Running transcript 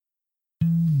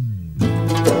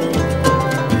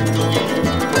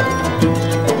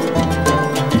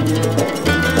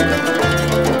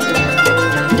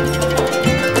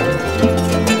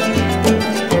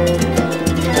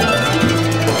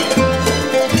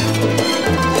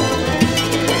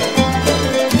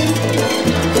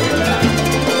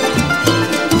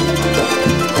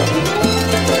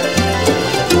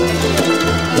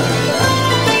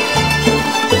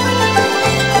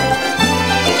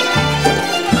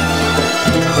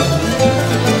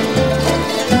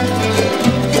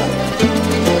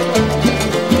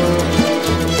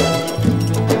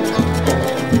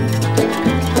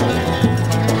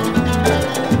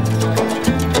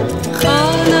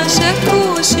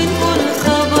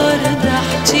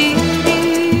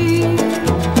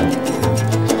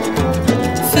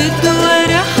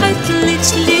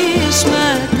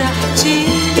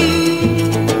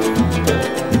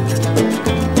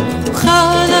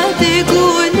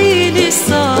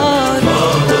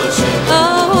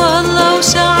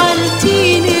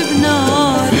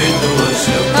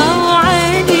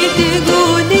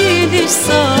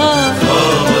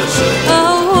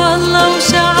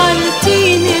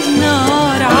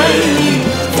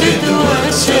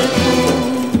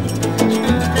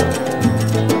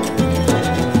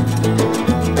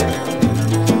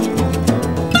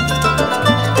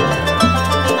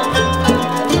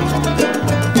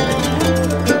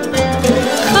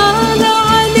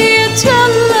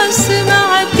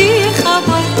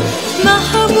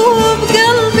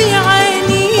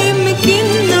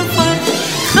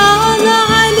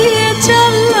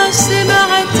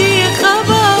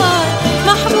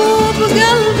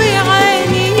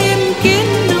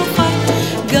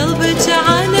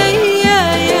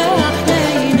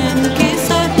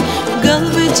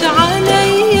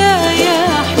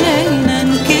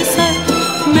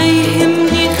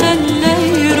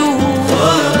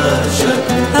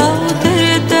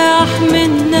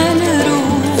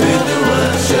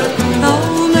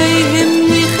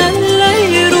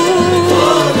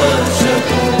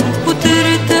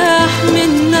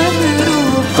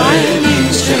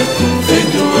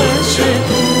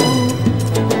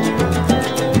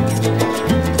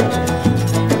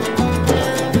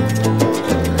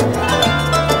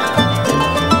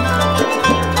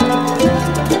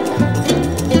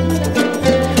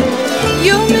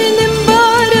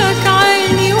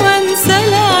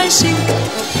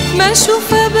ما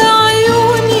اشوفها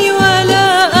بعيوني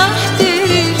ولا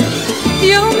احترق،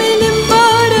 يوم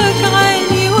المبارك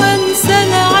عيني وانسى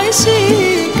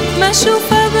العشيق. ما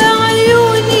اشوفها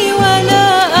بعيوني ولا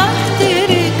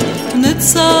احترق،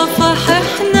 نتصافح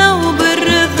احنا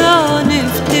وبالرضا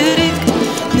نفترق،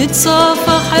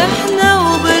 نتصافح احنا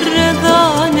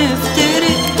وبالرضا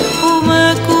نفترق،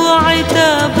 وماكو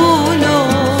عتاب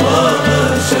ولوم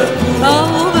او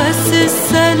بس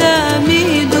السلام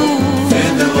يدوم،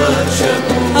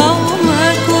 او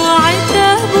ماكو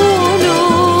عتاب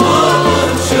ولوم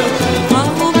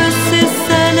او بس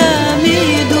السلام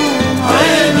يدوم.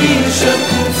 عيني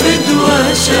شكوى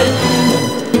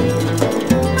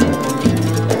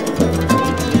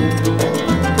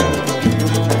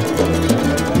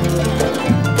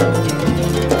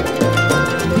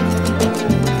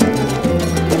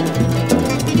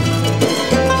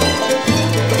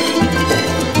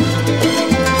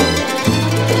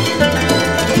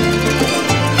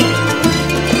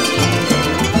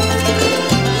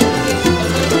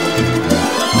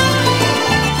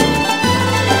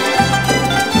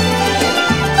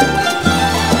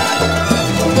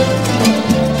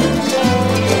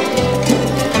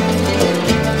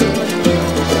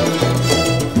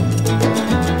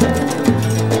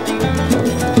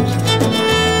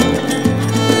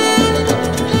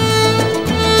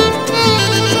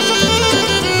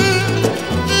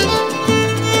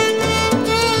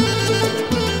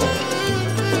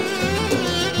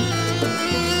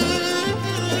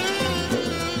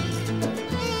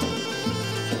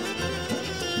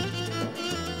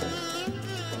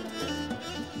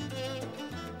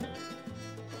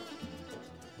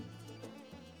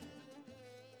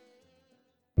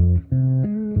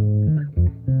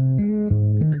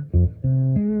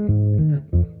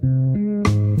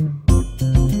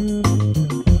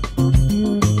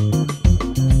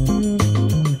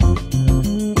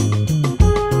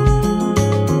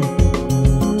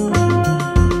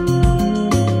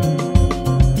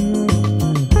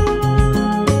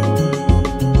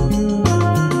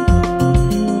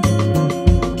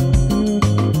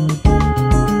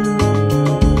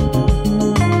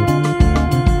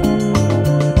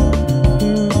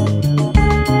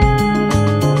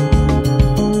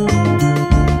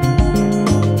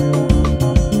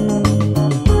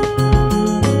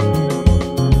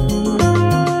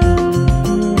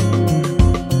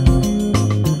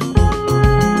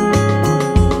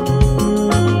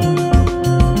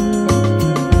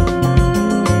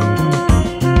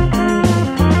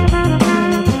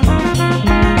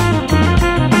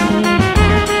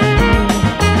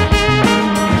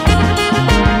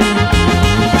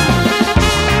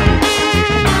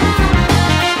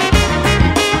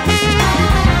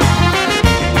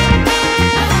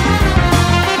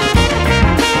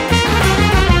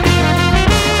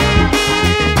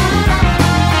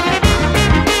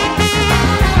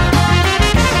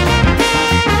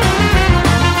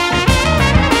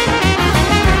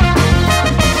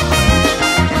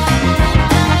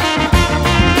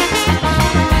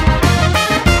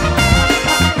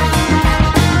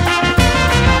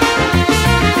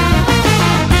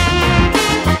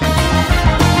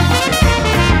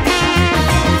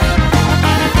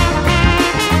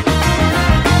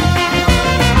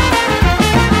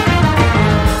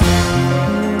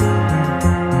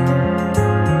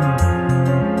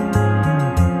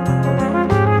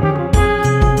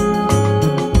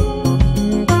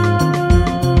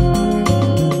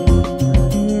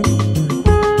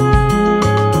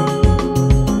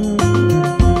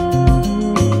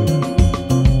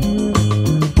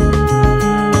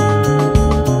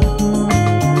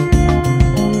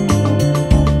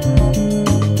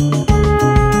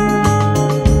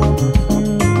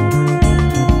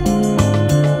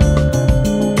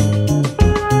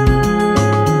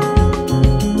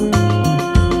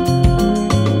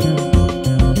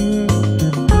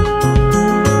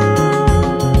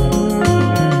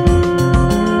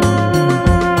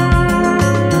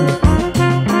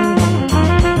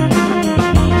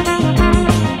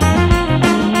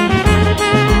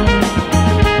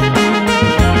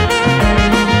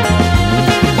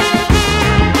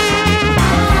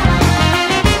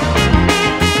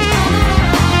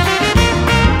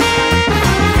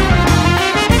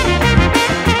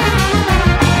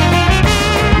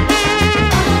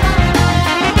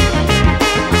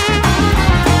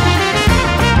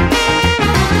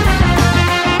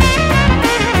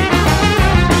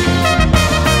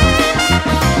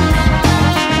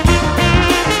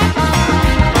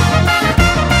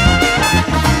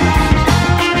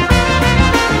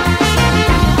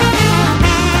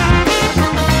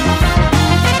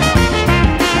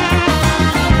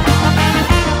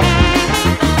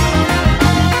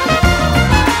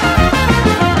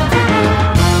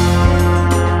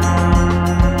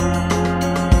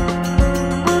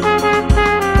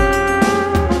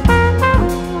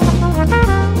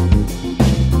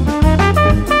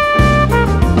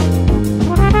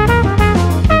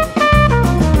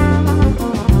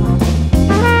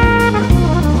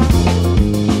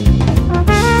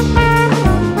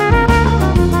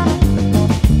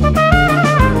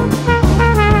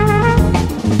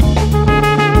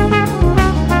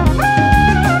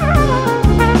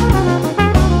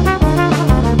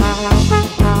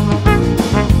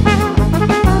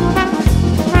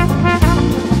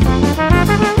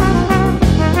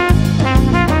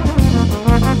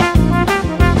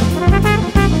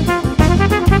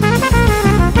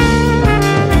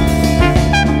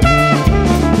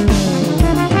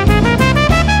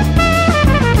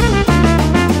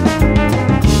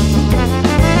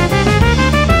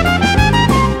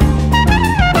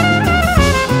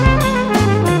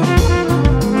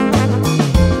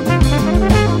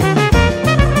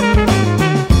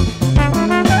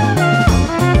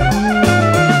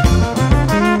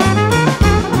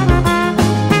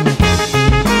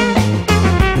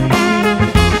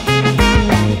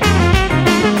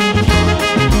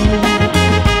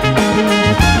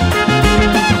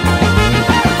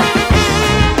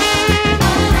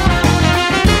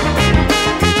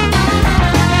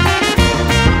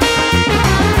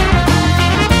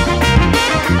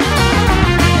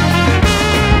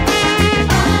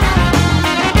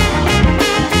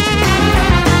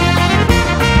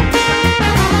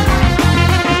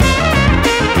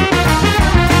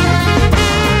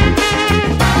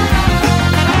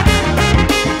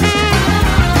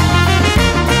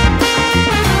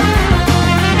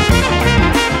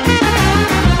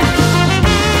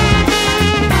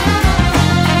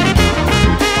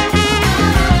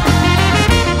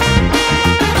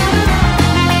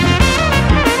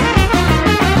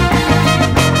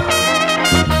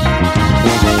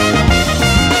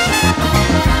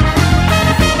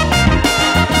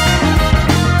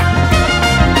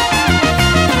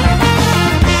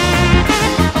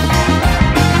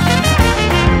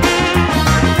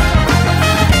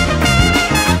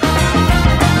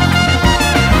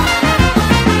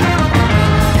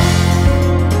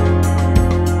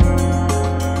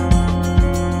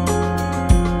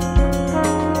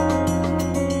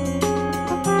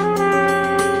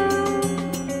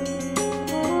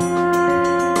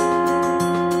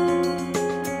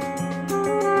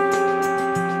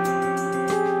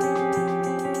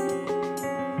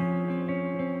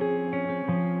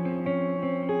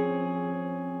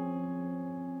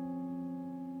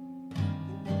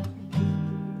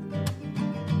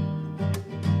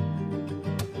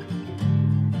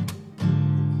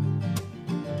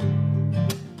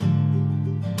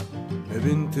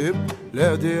بنت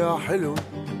بلادي يا حلو،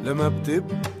 لما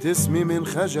بتبتسمي من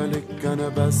خجلك أنا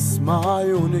بسمع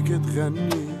عيونك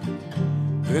تغني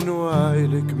غنوة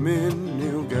إلك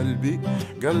مني، وقلبي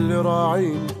قال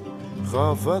راعيني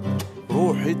خافت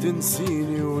روحي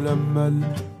تنسيني، ولما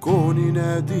الكون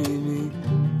يناديني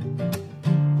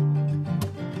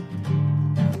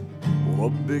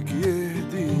وربك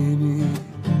يهديني.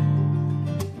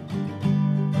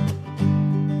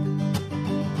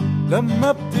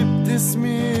 لما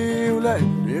بتبتسمي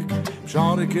ولانك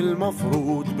بشعرك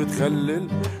المفروض بتخلل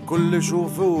كل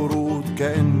شوف ورود،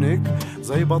 كأنك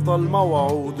زي بطل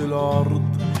موعود الأرض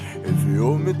في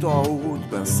يوم تعود،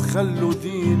 بس خلوا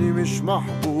ديني مش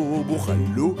محبوب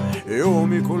وخلوا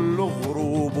يومي كله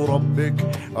غروب،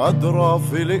 وربك أدرى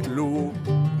في القلوب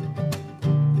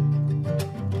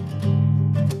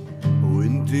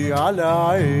وانتي على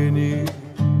عيني.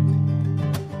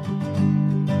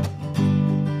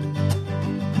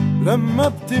 لما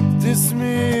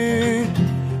بتبتسمي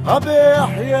أبي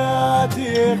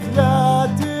حياتك لا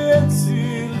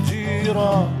تنسي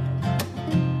الجيرة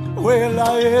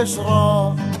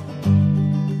والعشرة،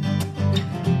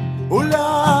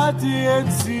 ولا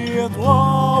تنسي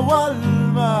ضوى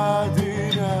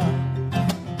المدينة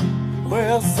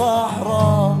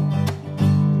والصحراء.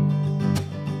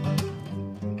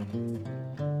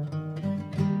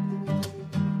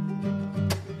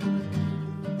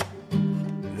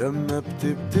 لما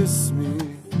بتبتسمي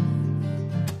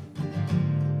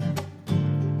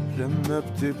لما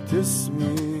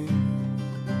بتبتسمي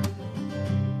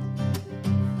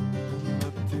لما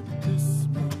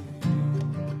بتبتسمي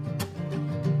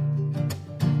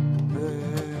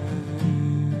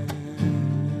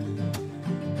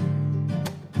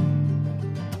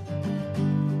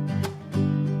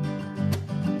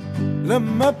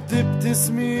لما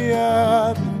بتبتسمي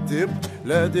يا بنت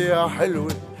بلادي يا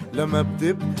حلوة، لما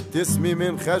بتبتسمي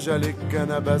من خجلك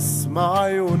أنا بسمع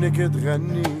عيونك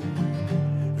تغني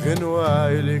غنوة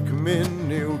إلك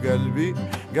مني، وقلبي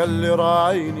قال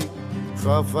راعيني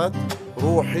خافت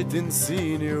روحي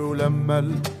تنسيني، ولما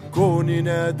الكون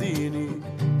يناديني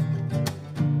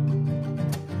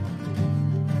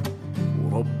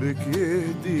وربك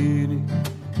يهديني.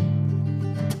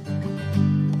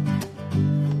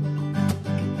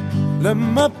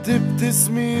 لما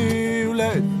بتبتسمي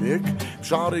ولانك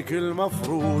بشعرك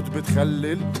المفروض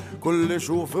بتخلل كل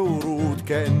شوف ورود،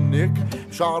 كأنك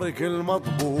بشعرك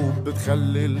المطبوب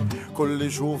بتخلل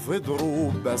كل شوف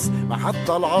دروب، بس ما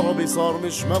حتى العربي صار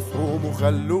مش مفهوم،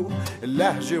 وخلوا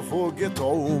اللهجة فوق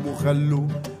تعوم، وخلوا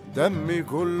دمي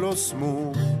كله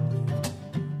سموم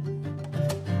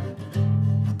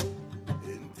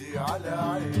انتي على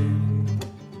عيني.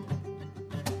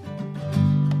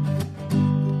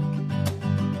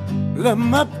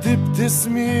 لما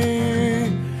بتبتسمي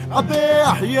أبي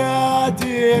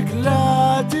حياتك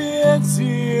لا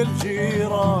تنسي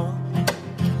الجيرة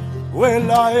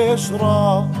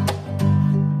والعشرة،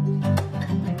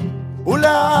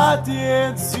 ولا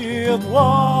تنسي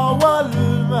ضوى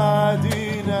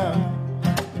المدينة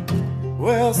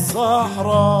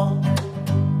والصحراء،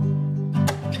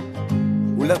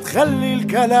 ولا تخلي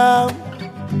الكلام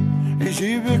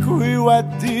يجيبك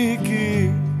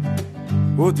ويوديكي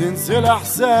وتنسي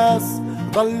الإحساس،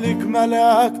 ضلك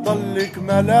ملاك ضلك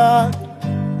ملاك،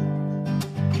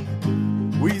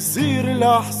 ويصير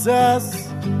الإحساس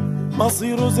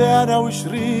مصيره زي أنا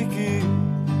وشريكي،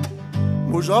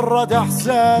 مجرد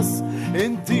إحساس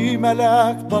انتي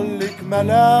ملاك ضلك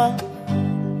ملاك.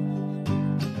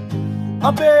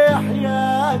 أبي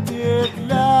حياتك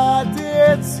لا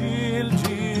تنسي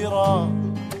الجيرة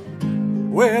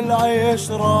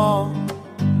والعشرة،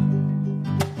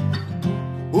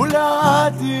 ولا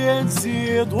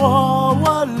تنسي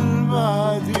ضوى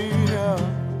المدينة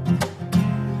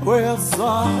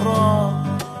والصحراء.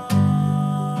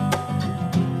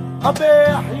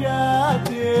 أبي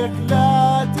حياتك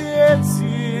لا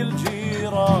تنسي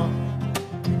الجيرة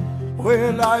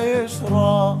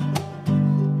والعشرة،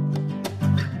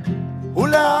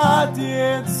 ولا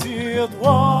تنسي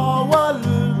ضوى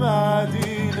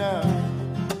المدينة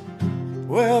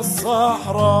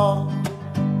والصحراء.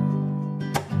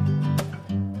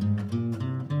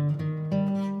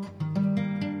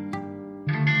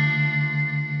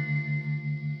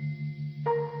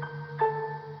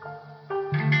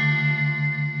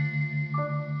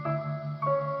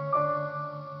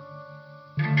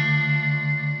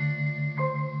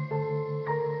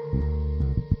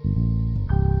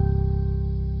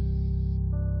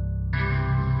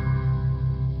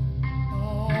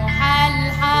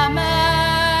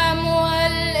 الحمام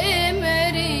والإبل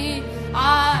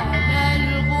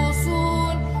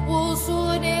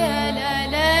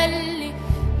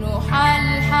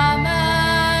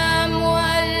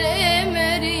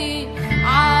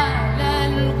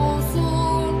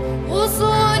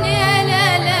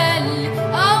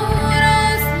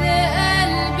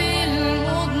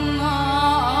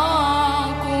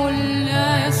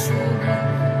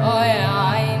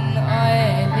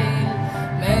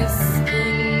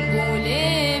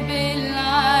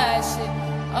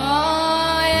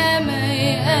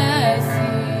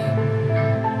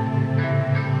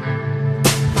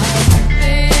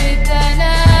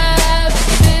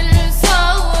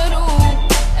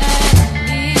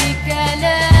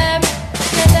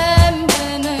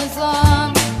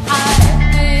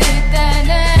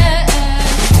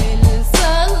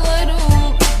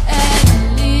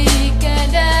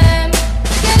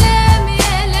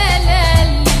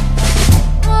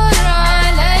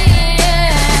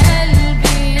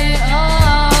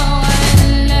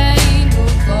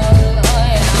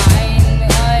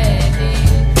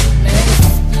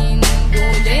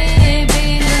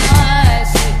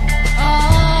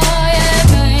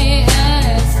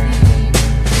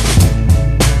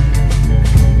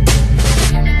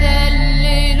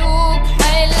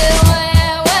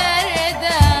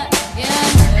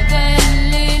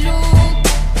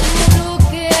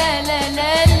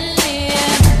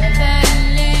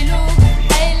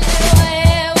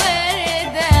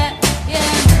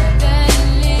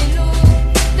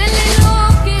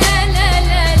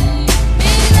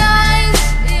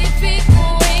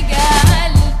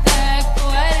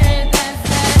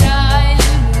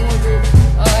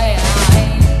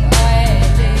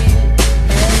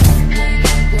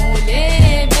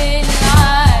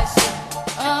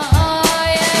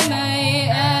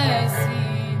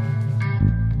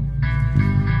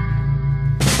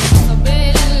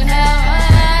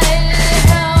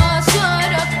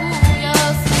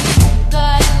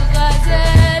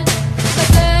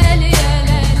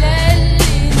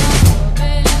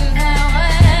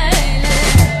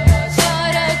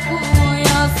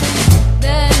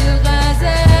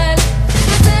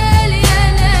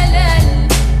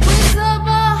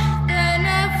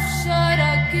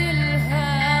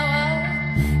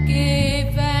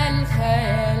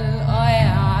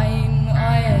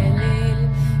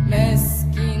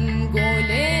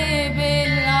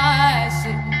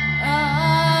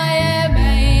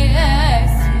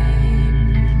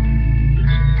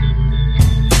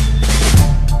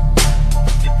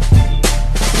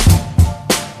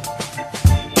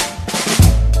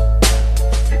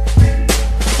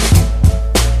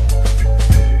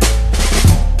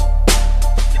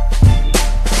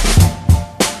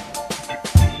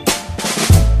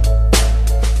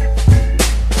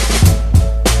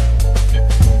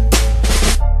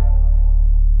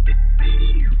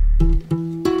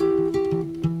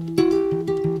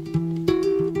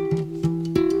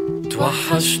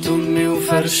توحشت أمي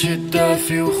وفرش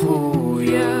الدافي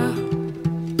وخويا،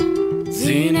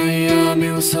 زين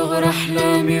أيامي وصغر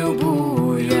أحلامي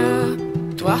وبويا.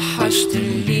 توحشت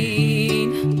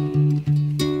اللين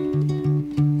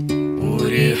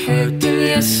وريحة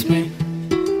الياسمين،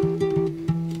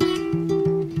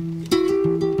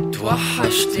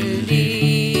 توحشت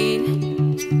اللين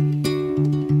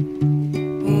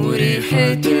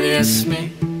وريحة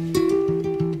الياسمين.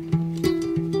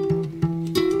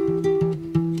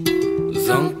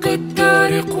 زنق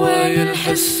الدار قواي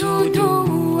الحس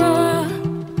ودوا،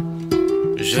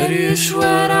 جري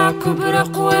شوارع كبرى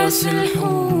قواس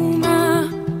الحومة.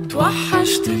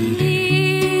 توحشت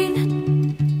اللين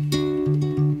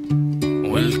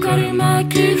والكرمة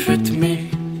كيف تميل،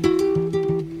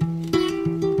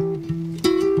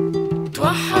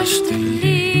 توحشت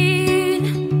اللين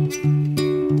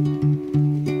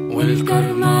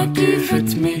والكرمة كيف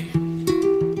تميل.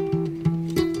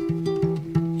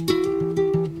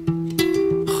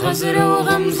 خزرة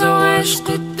وغمزة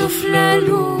وعشق الطفلة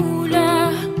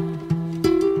الأولى،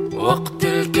 وقت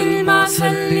الكلمة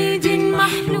عسل ايدين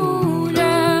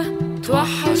محلولة.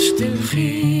 توحشت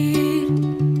الخيل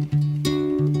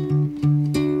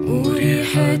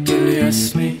وريحة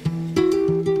الياسمين،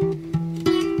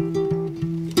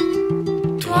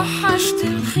 توحشت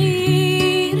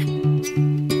الخيل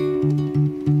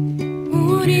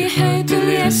وريحة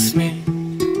الياسمين.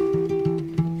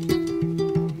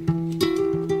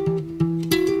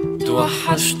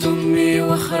 توحشت أمي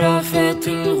وخرافات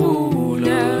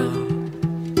الغولة،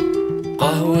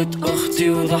 قهوة أختي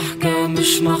وضحكة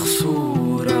مش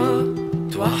مخصورة.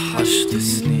 توحشت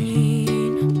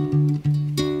سنين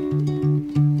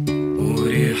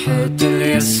وريحة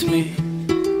الياسمين،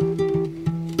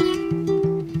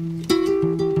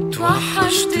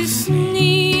 توحشت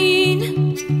سنين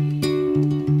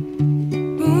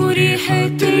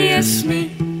وريحة الياسمين.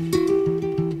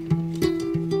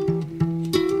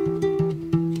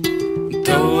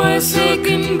 توا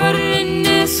ساكن بر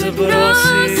الناس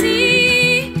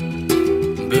براسي،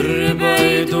 بر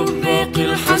بعيد وباقي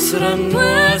الحسرة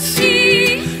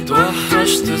مواسي.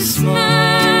 توحشت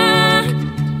اسمك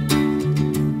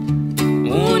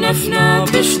ونفنا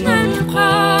باش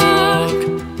نلقاك،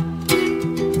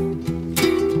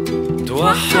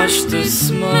 توحشت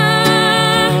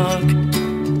اسمك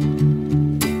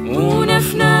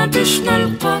ونفنا باش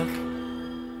نلقاك.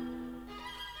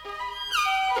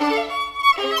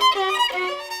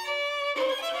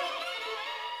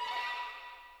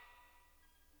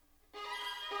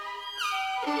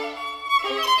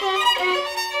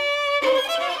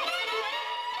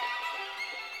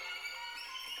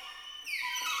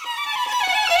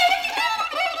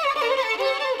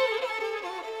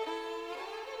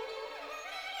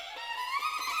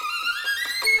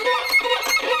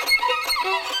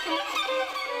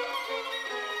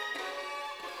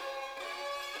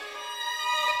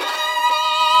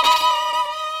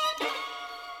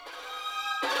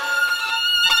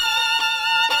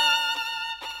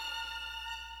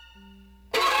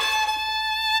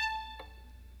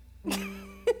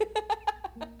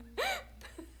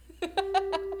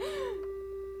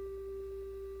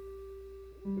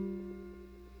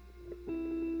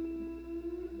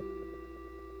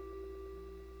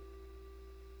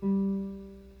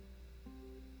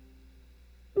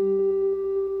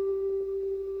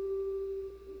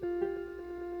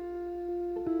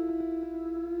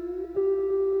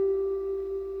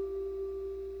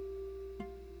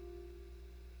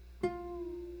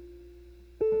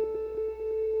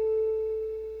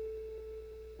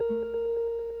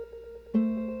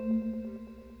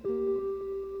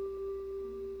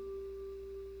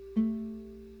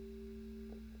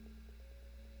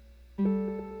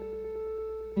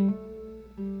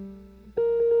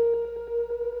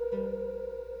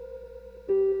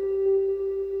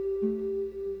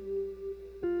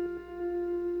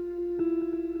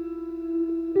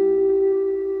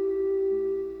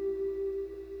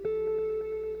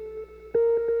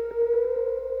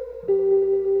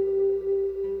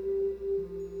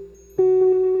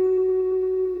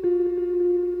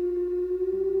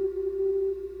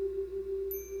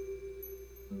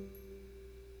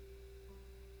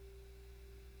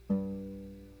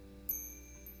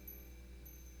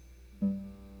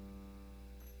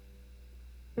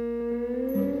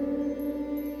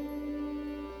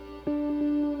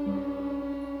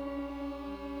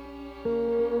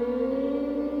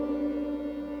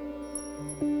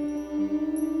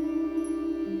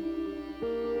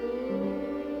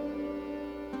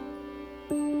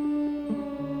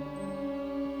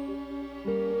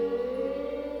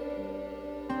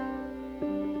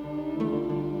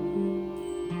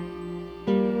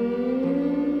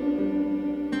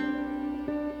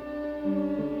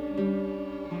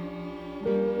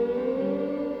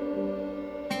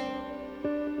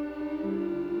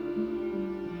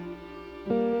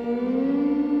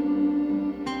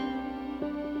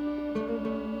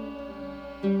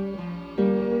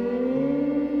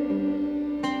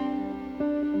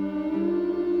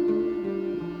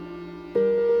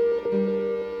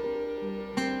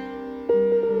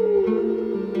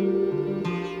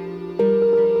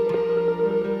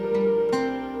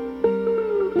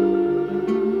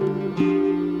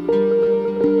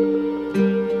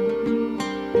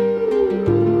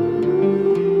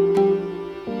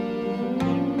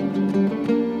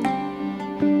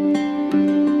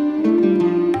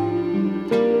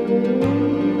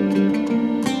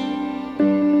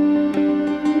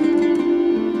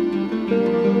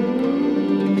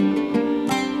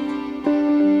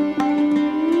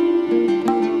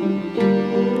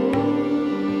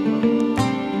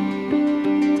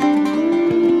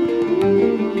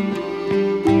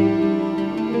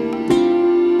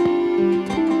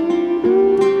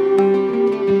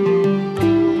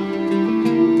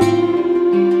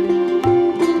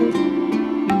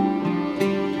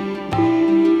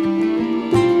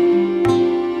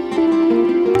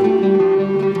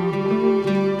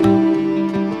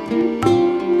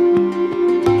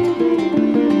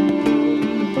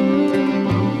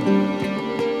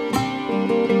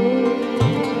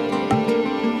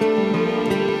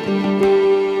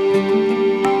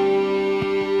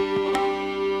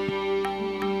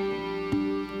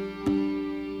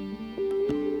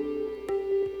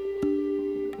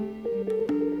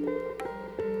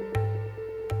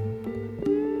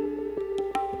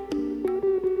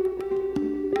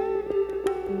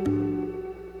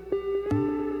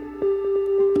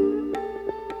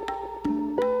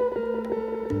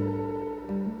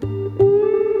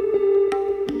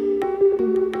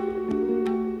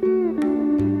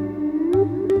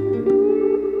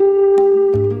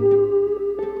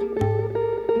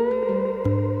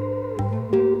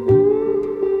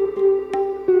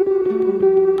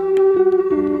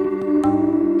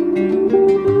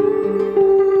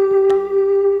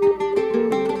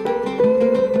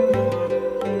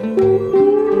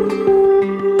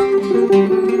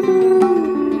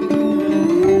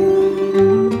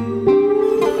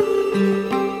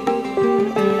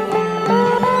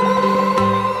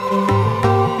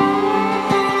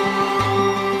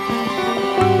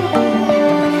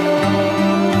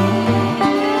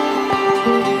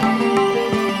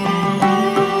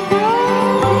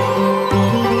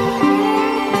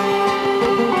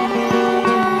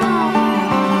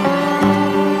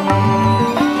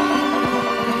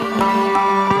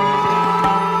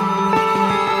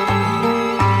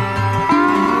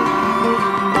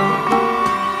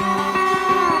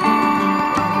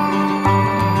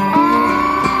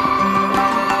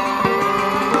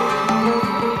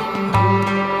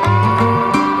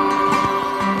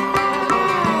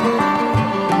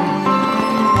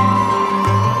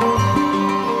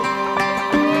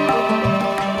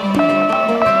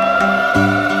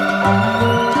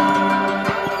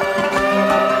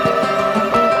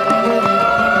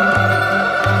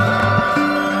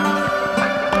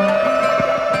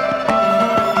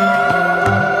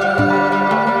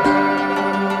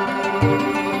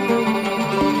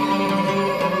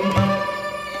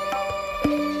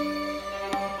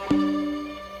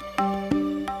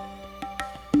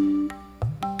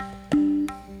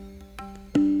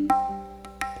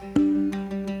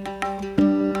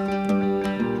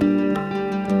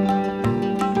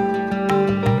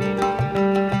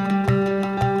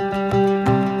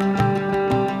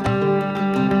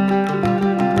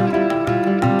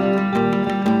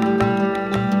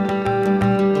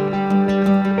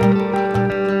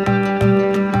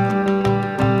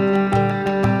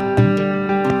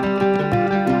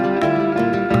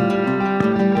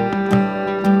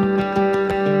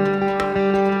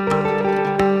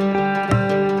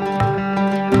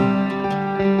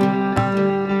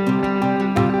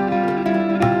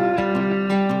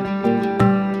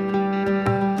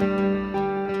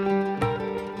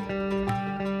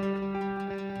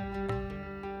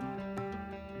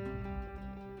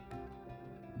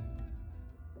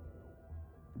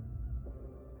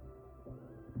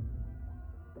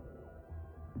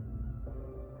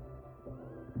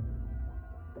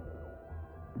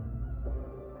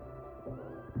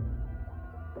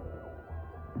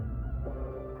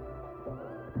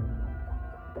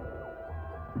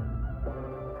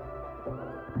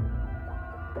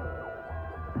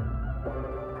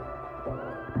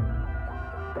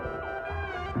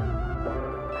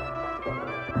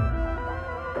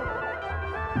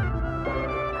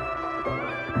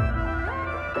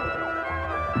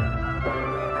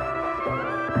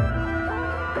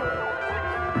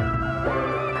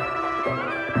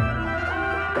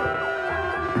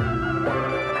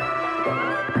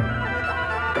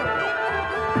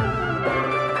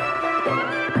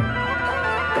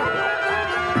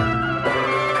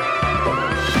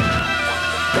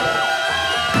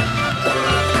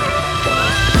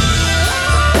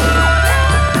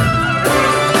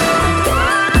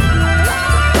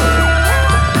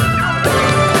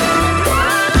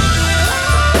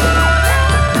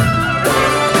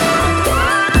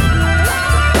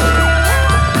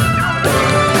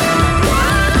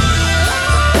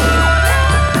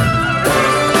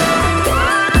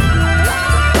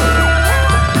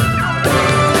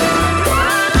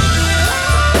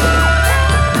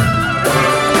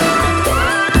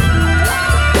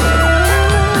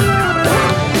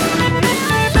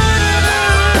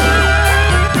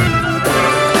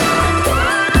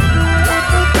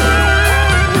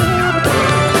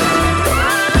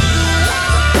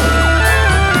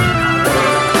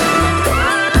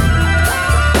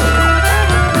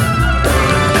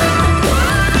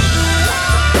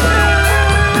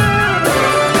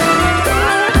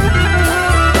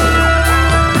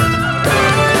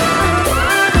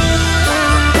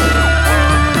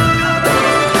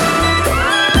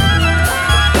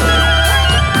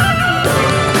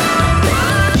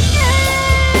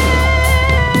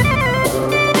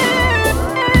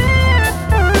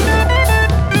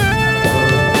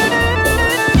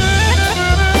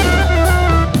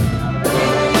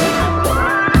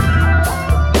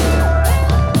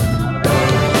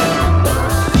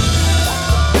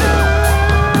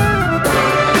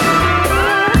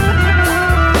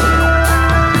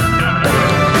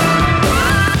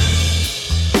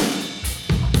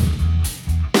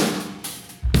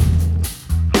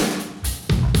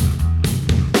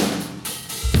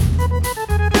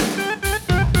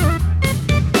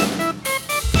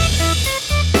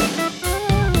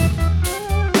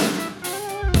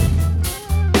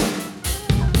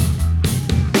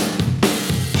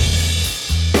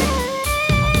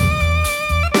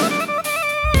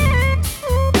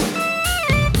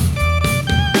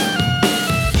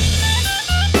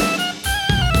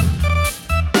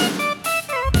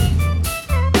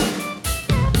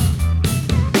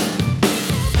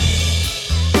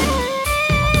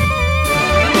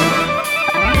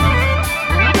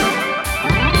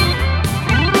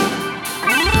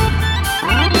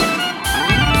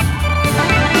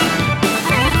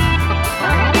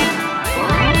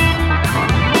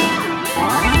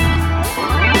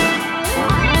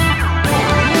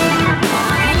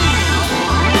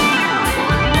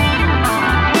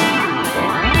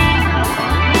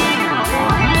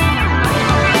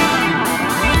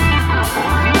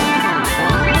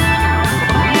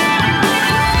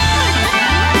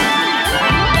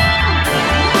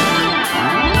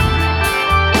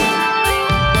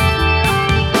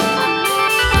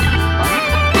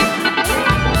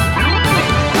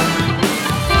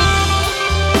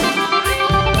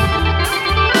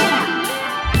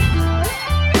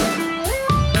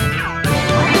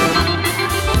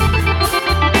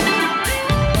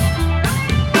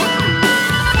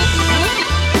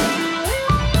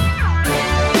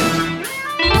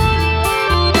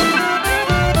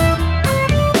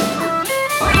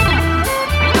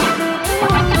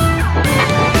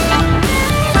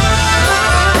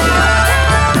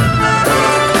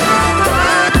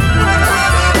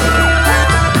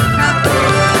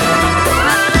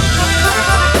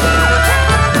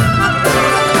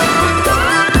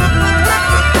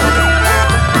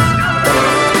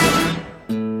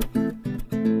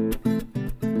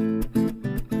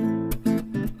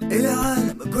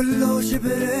 كله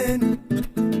شبرين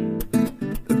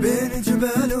بين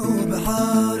جبال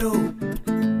وبحاره،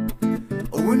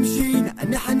 ومشينا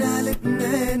نحنا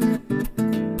الاتنين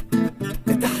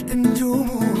تحت نجوم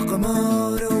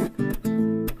وقماره.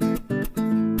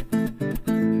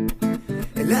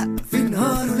 لا في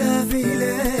نهار ولا في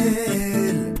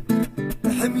ليل،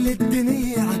 حمل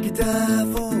الدنيا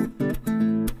عكتافه،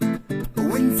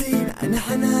 ونسينا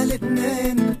نحنا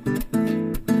الاتنين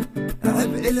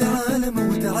عبء العالم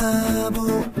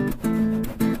وتعابه.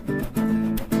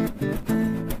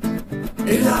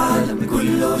 العالم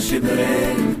كله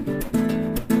شبرين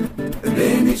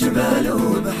بين جباله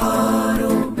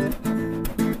وبحاره،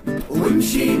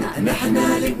 ومشينا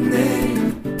نحنا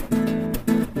الاتنين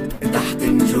تحت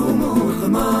نجومه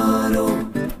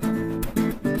وغماره.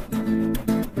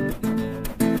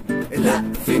 لا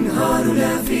في نهار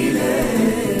ولا في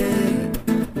ليل،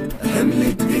 حمل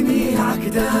الدنيا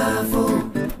عكتافه،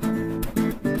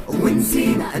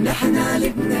 ونسينا نحنا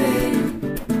الاتنين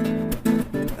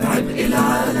عبء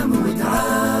العالم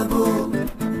وتعابه.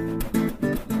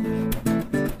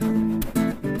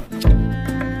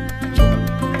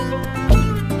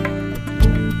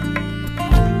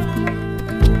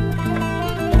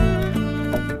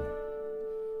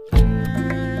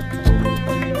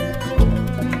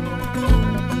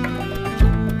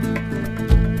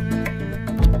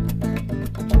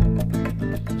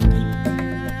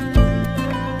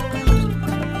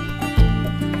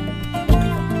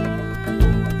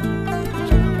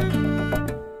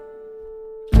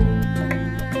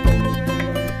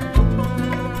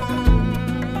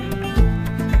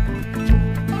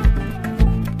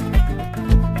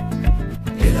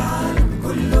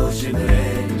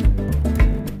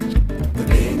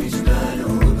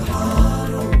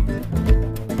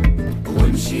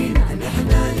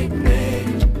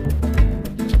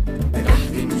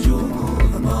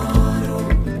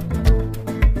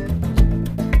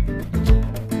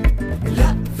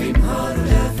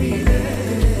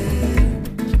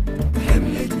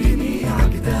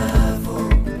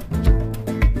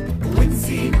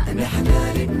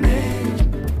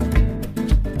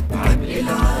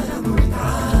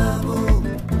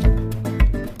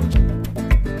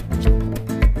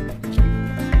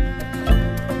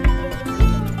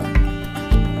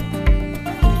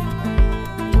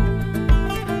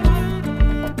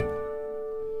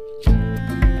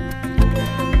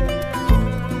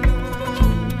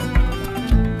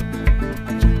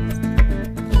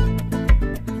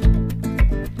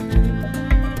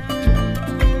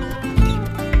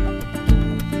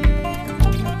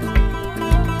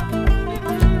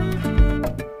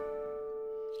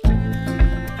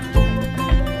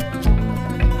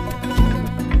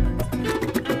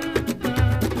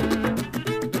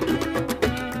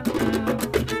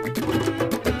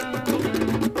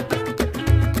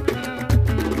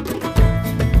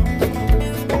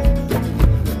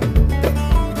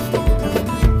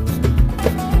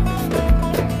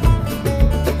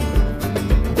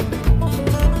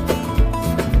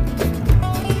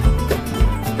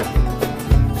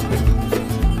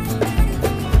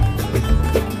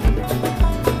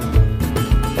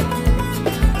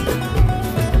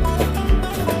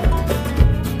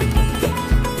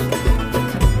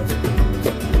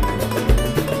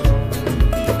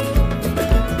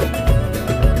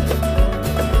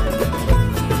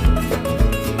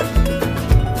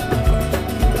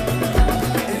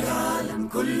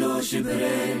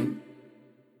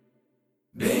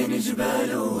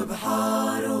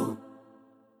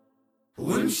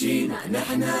 ومشينا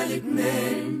نحنا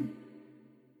الاتنين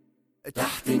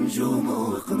تحت نجومه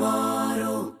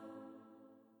وقماره.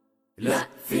 لا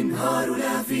في نهار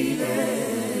ولا في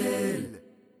ليل،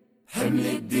 حمل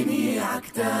الدنيا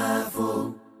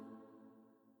عكتافه،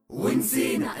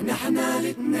 ونسينا نحنا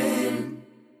الاتنين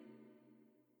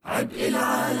عبء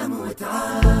العالم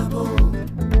وتعابه.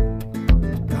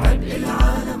 عبء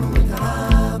العالم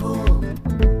وتعابه،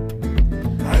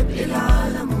 عبء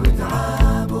العالم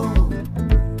وتعابه،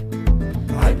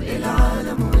 عبء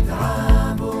العالم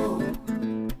وتعابه.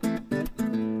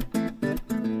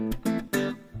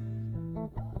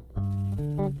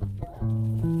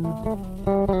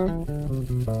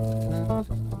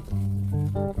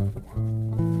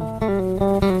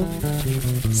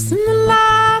 بسم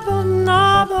الله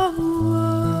بالنار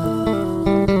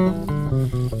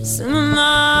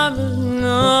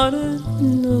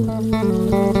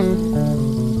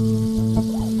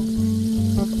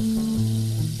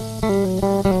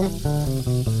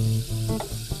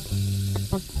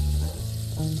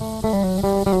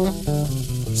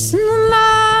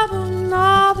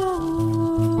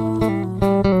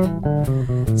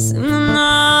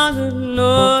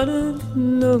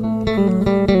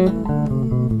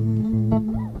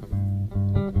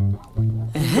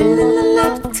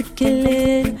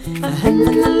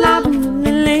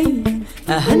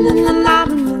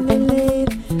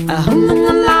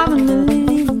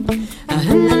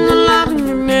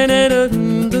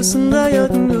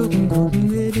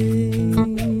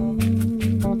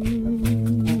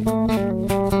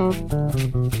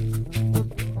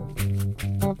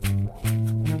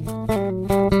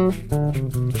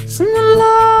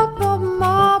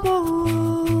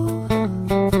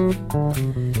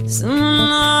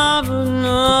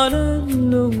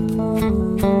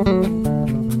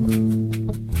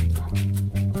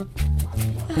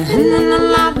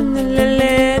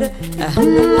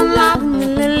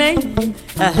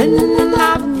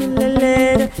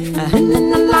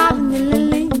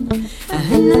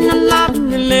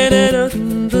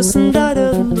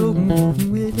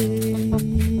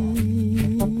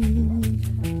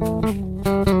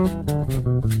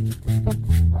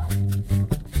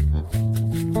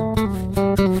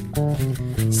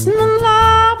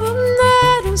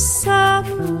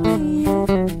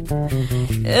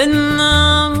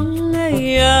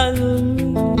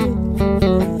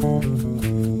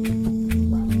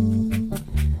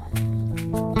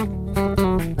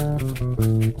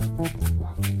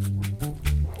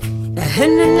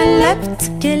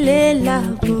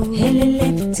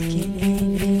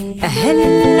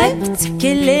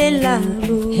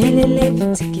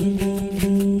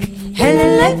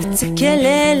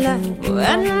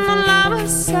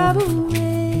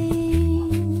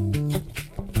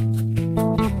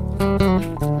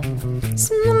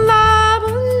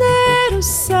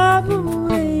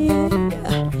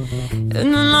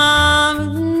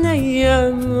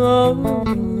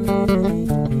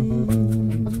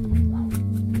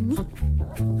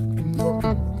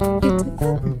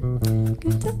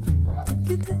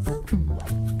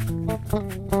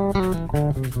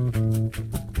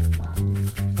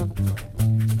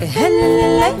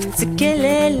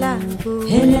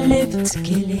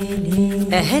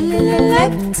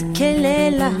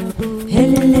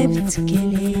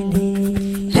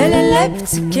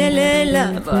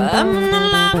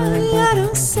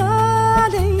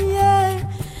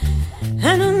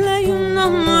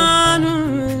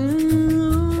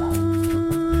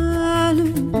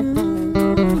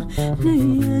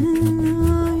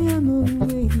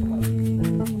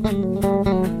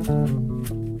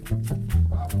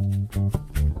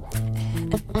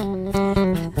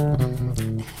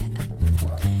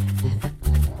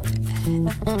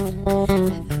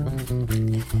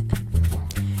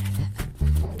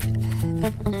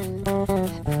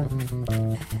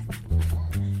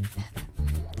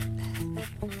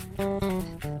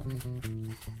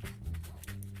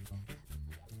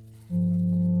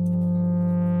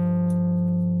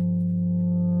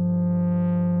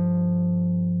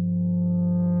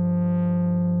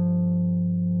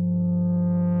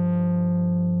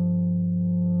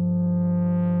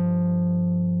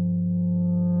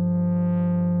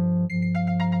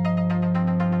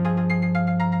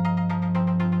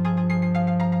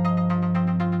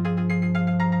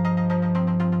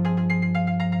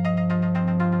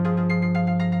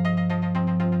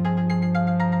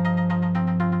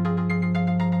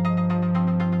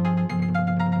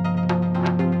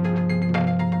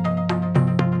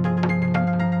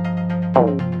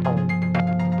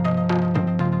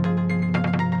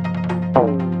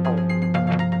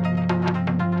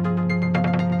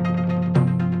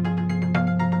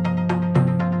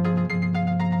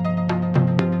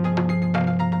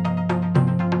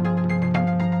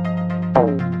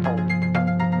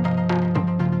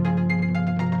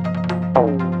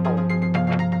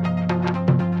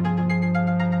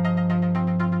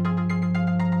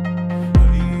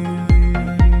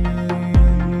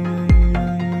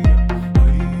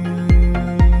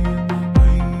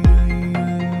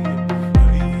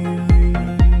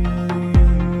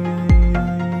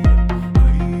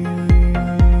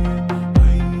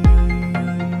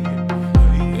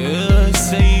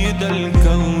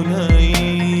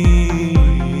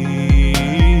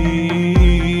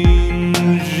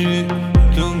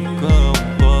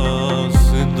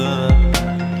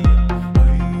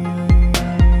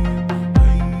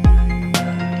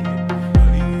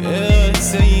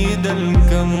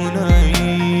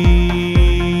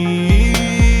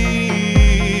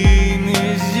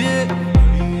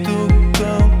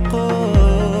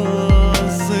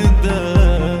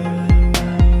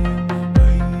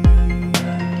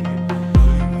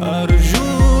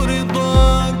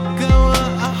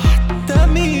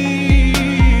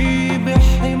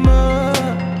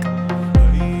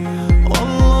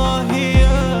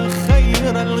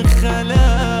الخلق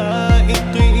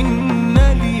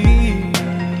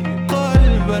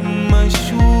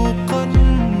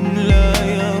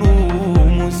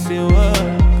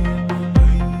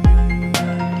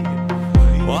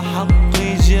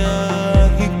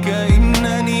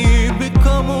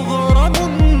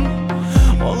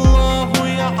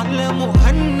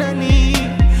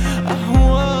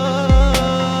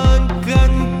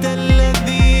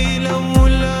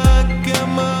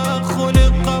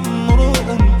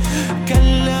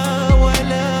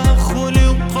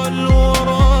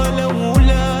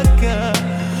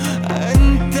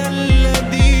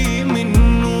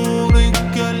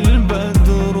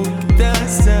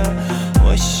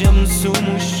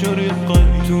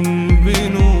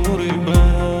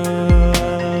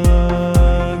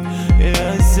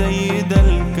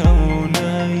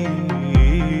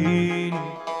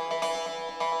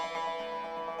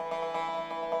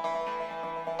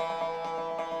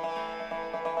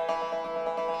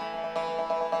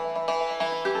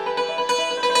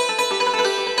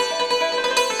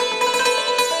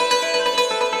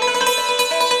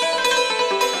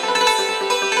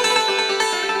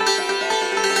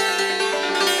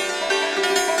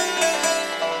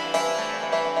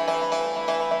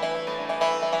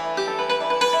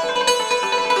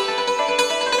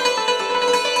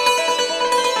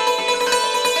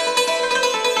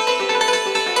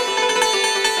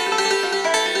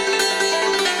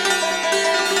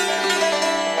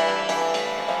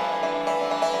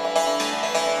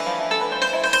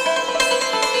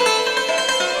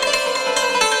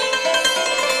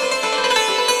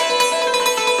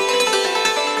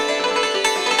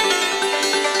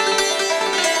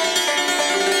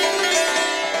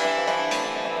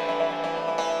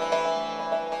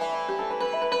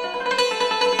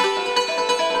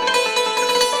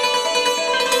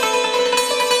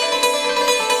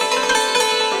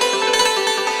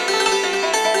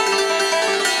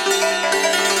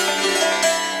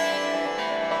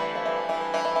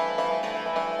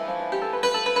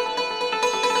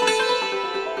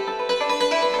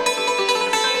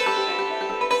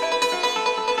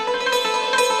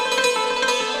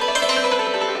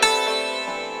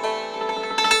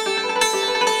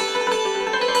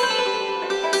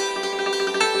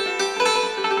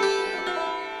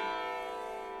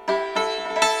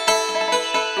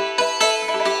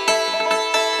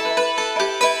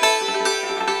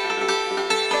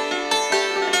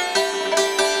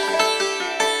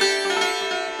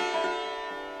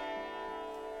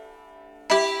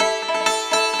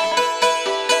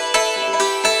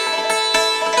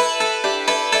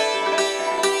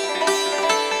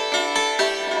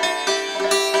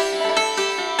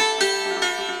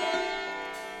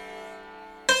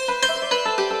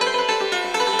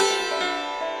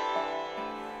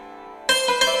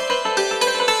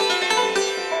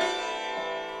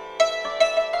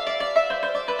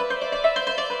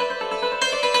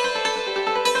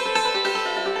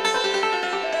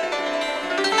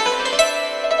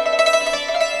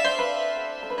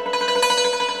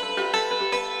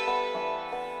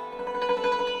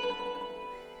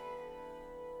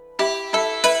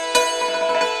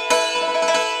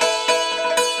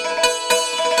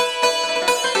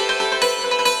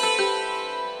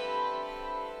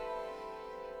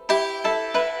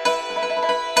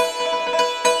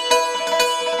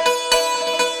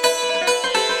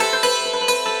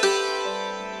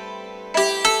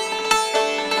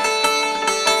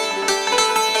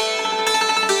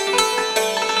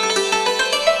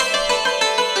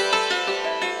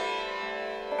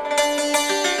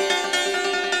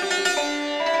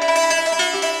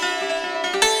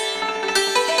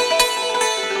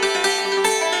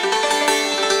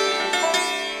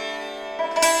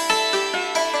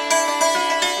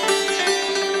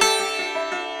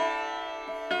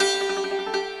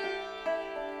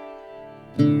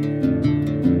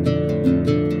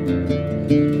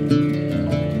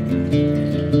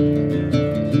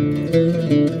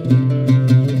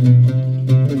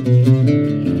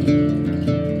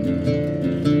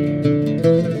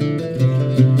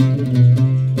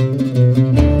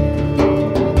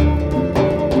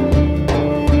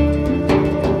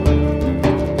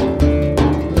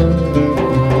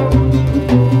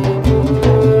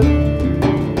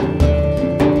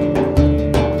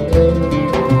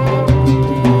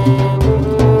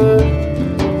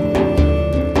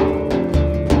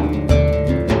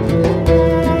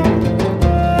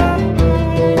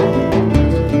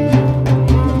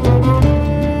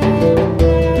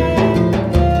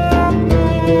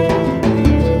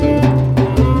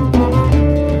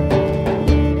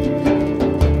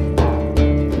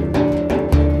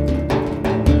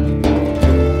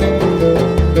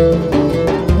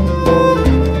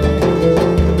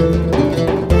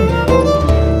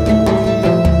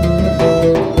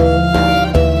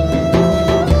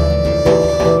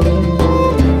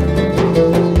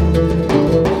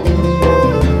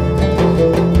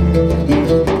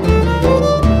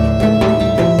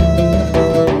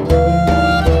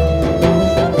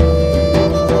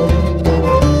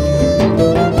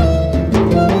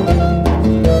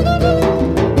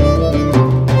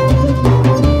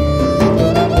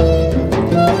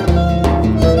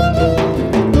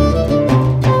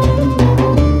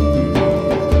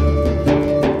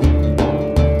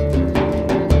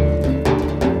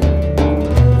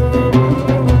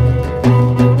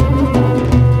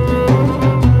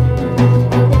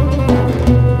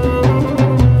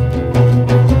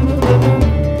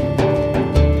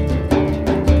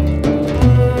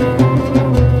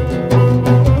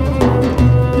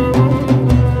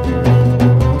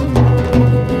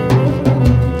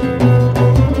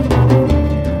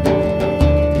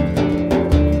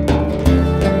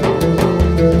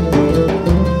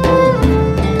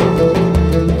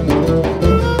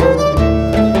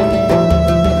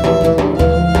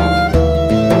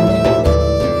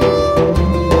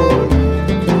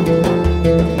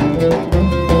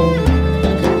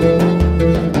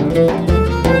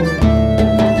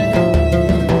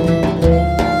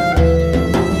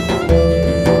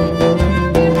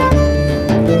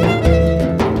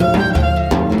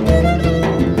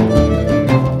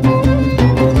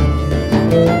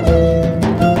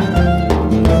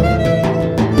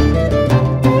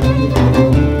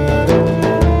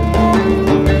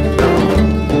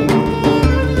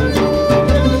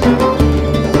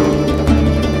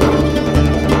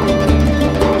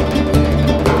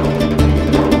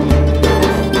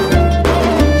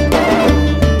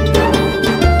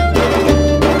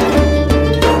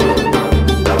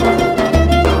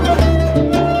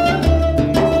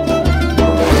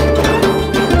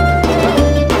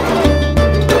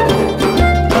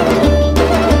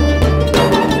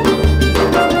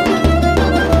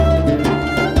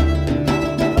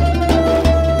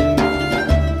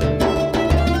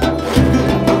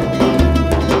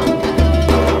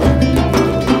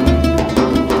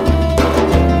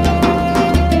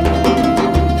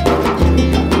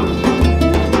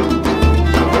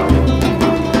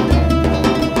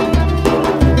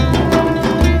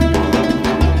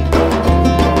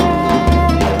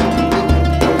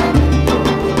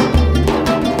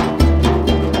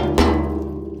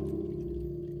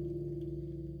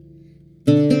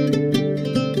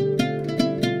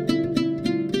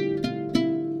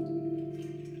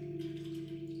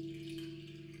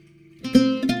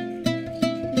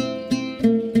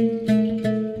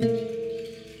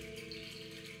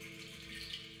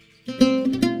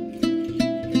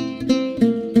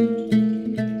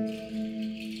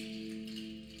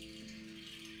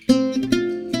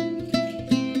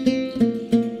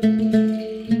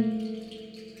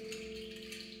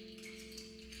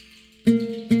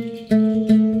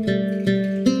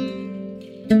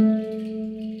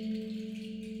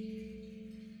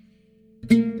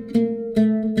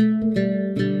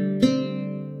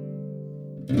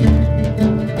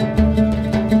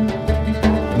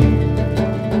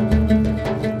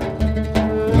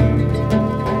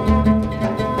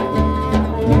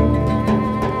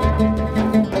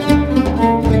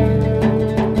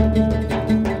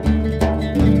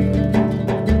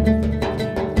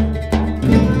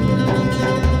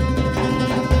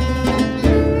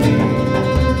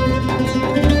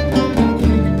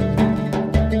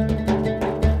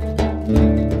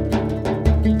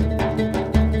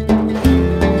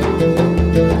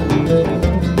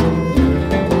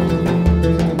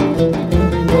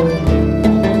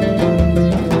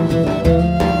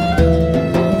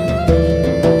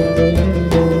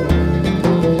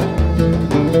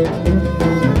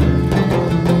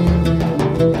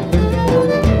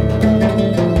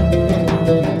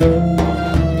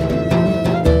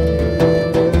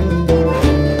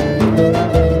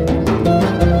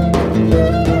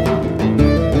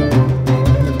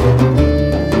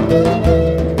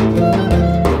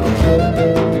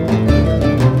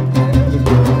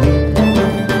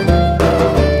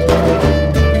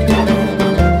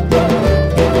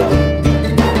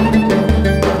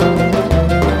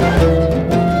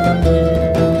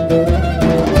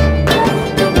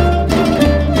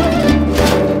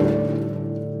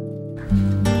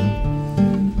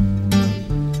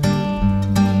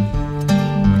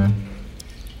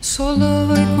Solo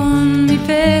voy con mi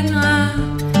pena,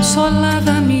 sola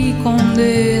va mi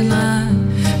condena,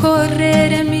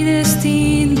 correré mi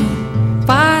destino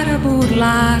para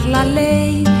burlar la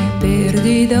ley,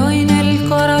 perdido en el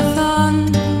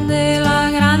corazón de la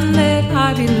grande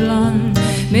Babilón.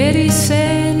 Me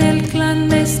ericé en el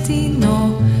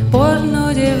clandestino por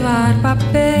no llevar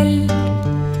papel.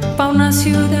 Pa' una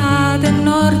ciudad del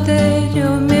norte yo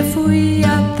me fui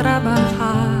a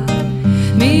trabajar.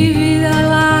 Mi vida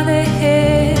la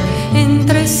dejé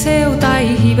entre Ceuta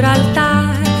y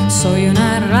Gibraltar. Soy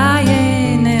una raya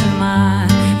en el mar,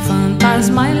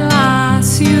 fantasma en la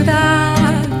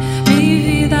ciudad. Mi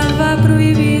vida va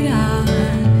prohibida,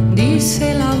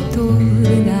 dice la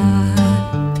autoridad.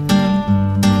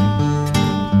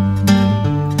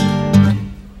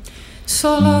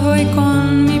 Solo voy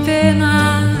con mi pena,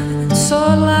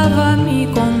 sola va mi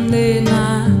condena.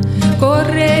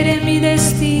 Correré mi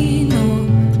destino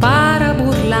para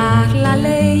burlar la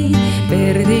ley,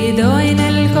 perdido en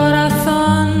el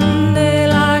corazón de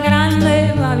la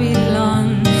grande Babilón.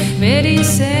 Me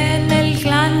ericé en el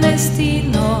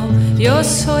clandestino, yo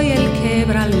soy el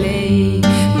quebra ley.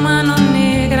 Mano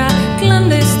negra,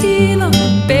 clandestino,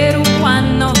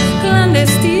 peruano,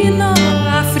 clandestino,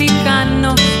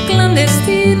 africano,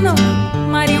 clandestino,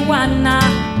 marihuana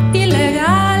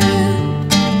ilegal.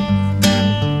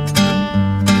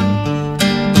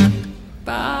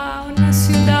 Pa' una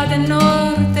ciudad del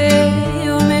norte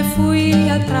yo me fui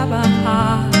a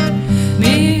trabajar.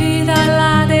 Mi vida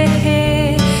la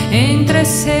dejé entre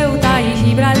Ceuta y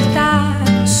Gibraltar.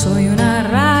 Soy una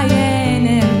raya en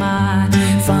el mar,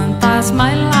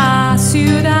 fantasma en la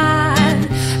ciudad.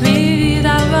 Mi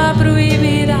vida va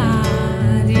prohibida,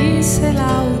 dice la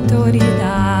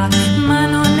autoridad.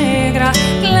 Mano negra,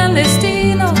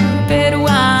 clandestino,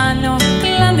 peruano,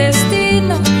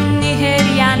 clandestino,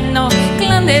 nigeriano,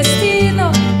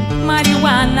 clandestino,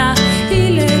 marihuana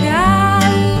ilegal.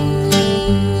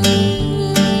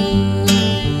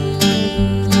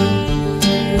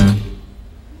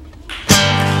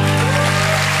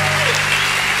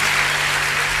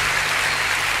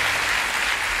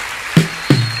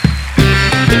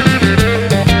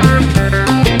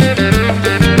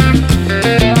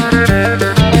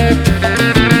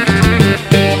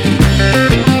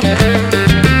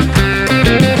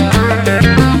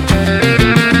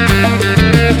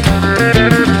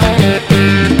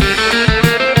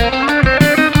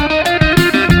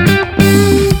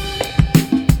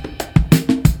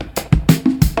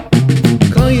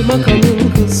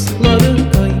 Kaymakamın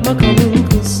kızları, kaymakamın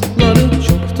kızları,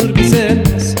 çoktur bize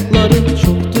nazları,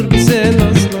 çoktur bize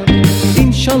nazları.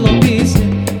 İnşallah bize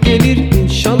gelir,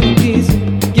 inşallah bize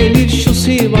gelir şu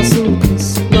Sivas'ın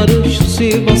kızları, şu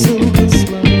Sivas'ın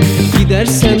kızları.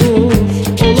 Gidersen uğur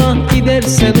ola,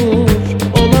 gidersen uğur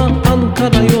ola,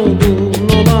 Ankara yolun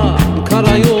ola,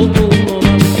 Ankara yolun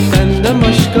ola. Benden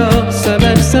başka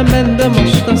seversen, benden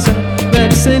başka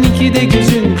seversen, iki de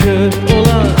gözün kör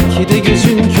ola, iki de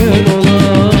gözün kör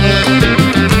ola.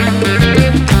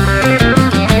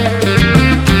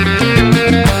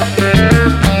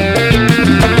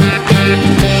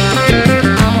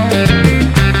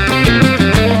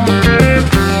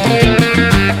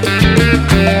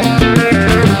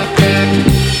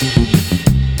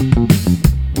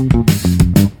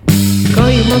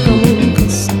 Kaymakamın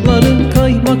kızları,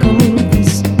 kaymakamın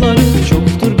kızları,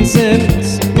 çoktur bize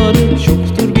nazları,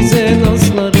 çoktur bize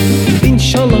nazları.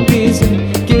 İnşallah bize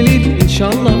gelir,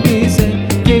 inşallah bize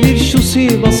gelir şu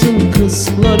Sivas'ın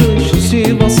kızları, şu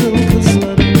Sivas'ın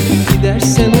kızları.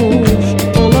 Gidersen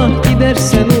uğur ola,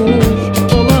 gidersen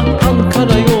uğur ola,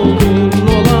 Ankara yolun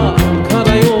ola,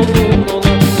 Ankara yolun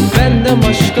ola. Benden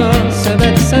başka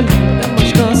seversen, benden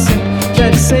başka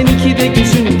seversen, iki de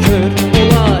gözün kör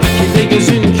ola, iki de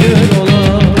gözün kör ola.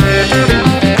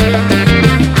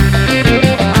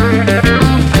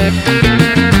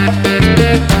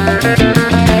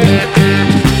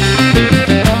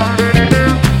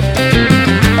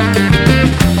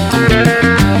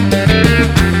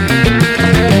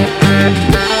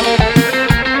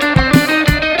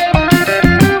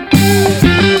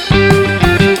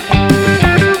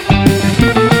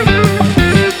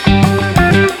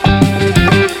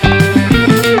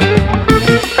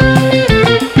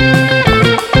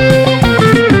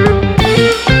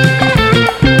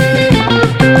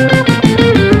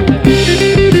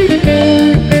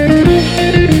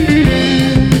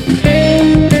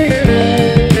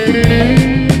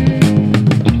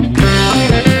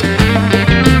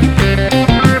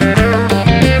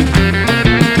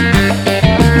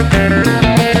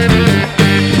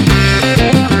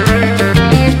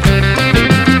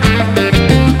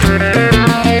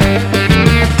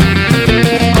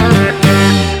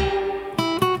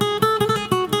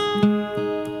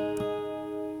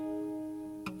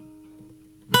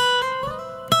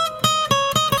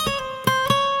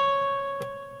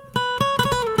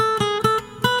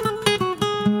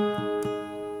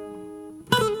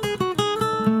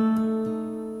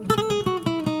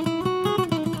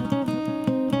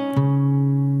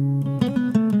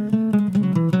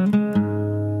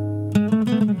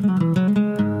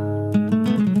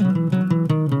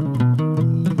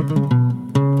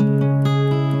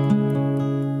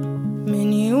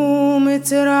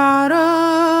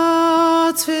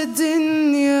 في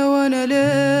الدنيا وانا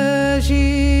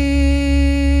لاجي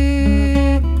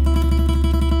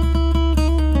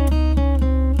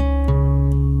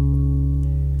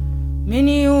من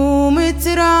يوم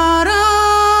ترعرعت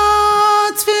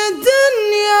في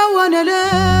الدنيا وانا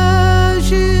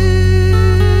لاجي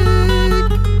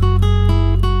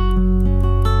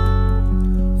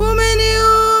ومن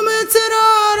يوم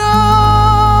ترعرعت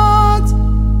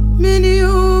من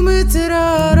يوم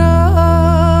ترعرعت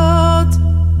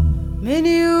من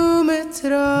يوم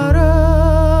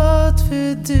ترعرعت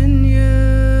في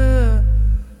الدنيا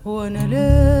وانا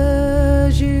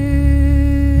لاجي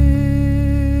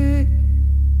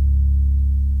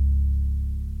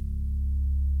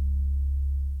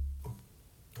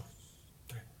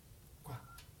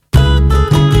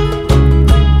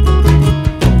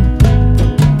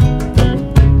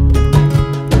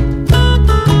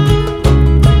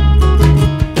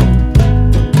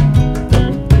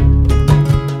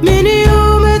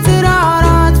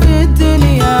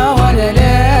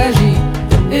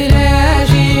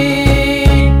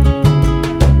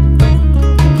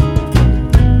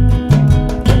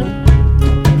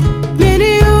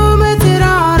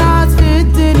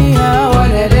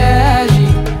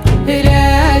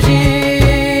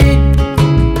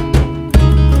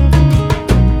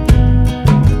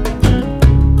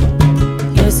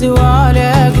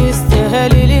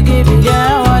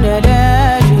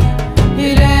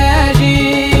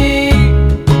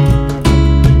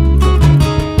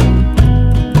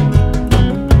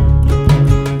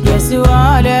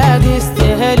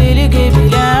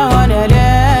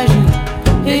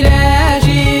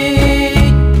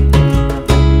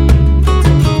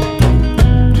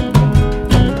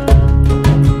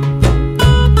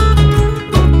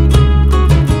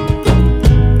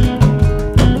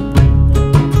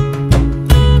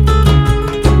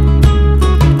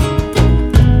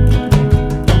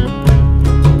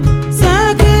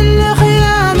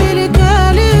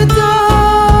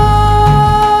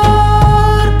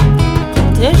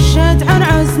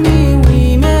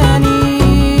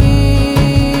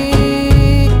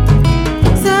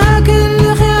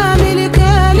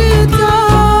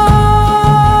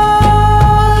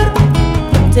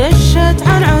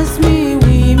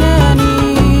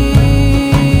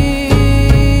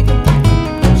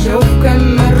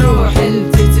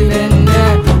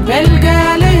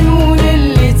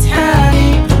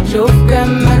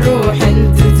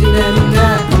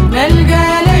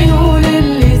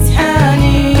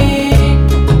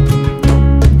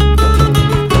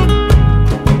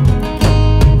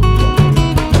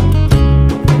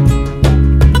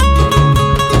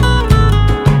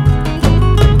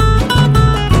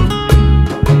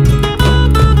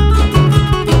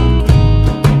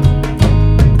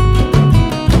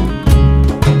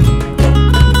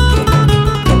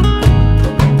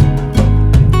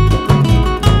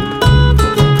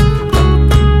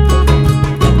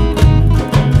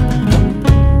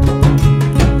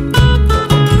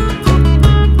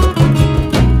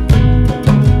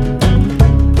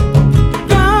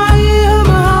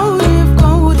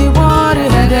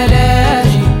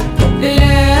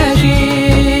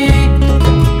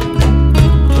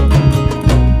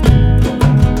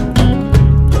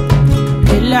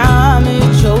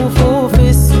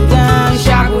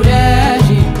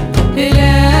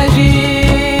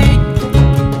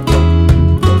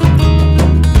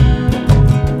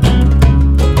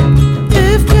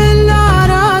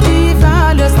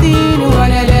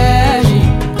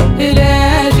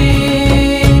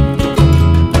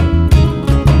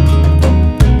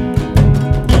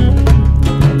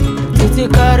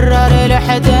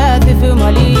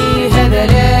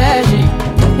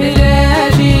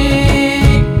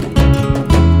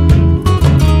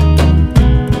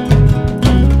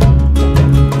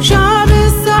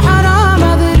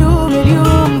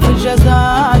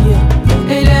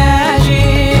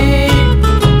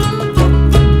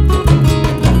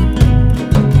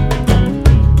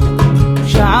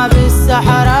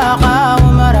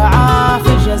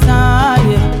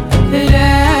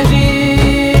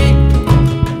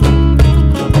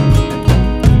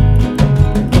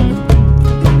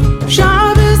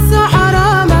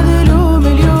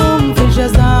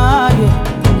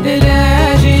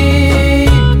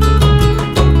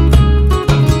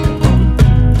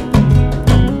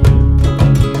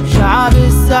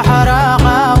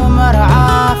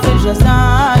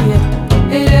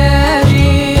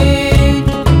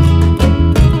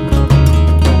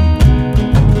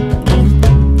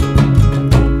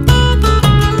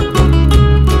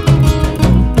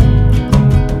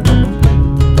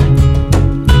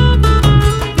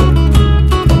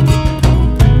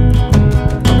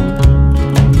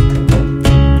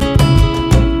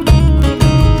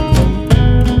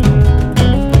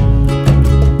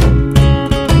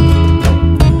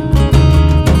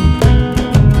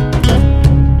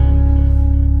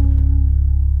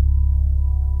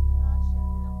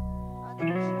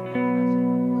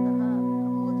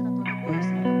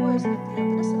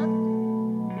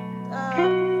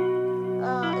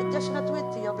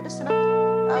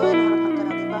أوين هرنا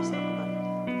كنا دي باس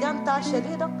نقبل جان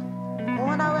تاشليدك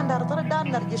وانا وين دار طرد دار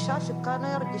نرجشاش كان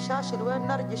يرجشاش الوين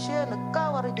نرجشين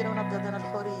نكاور رجلنا ضدنا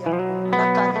الحرية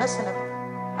لكن نسنب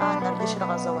نرجش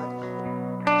الغزوات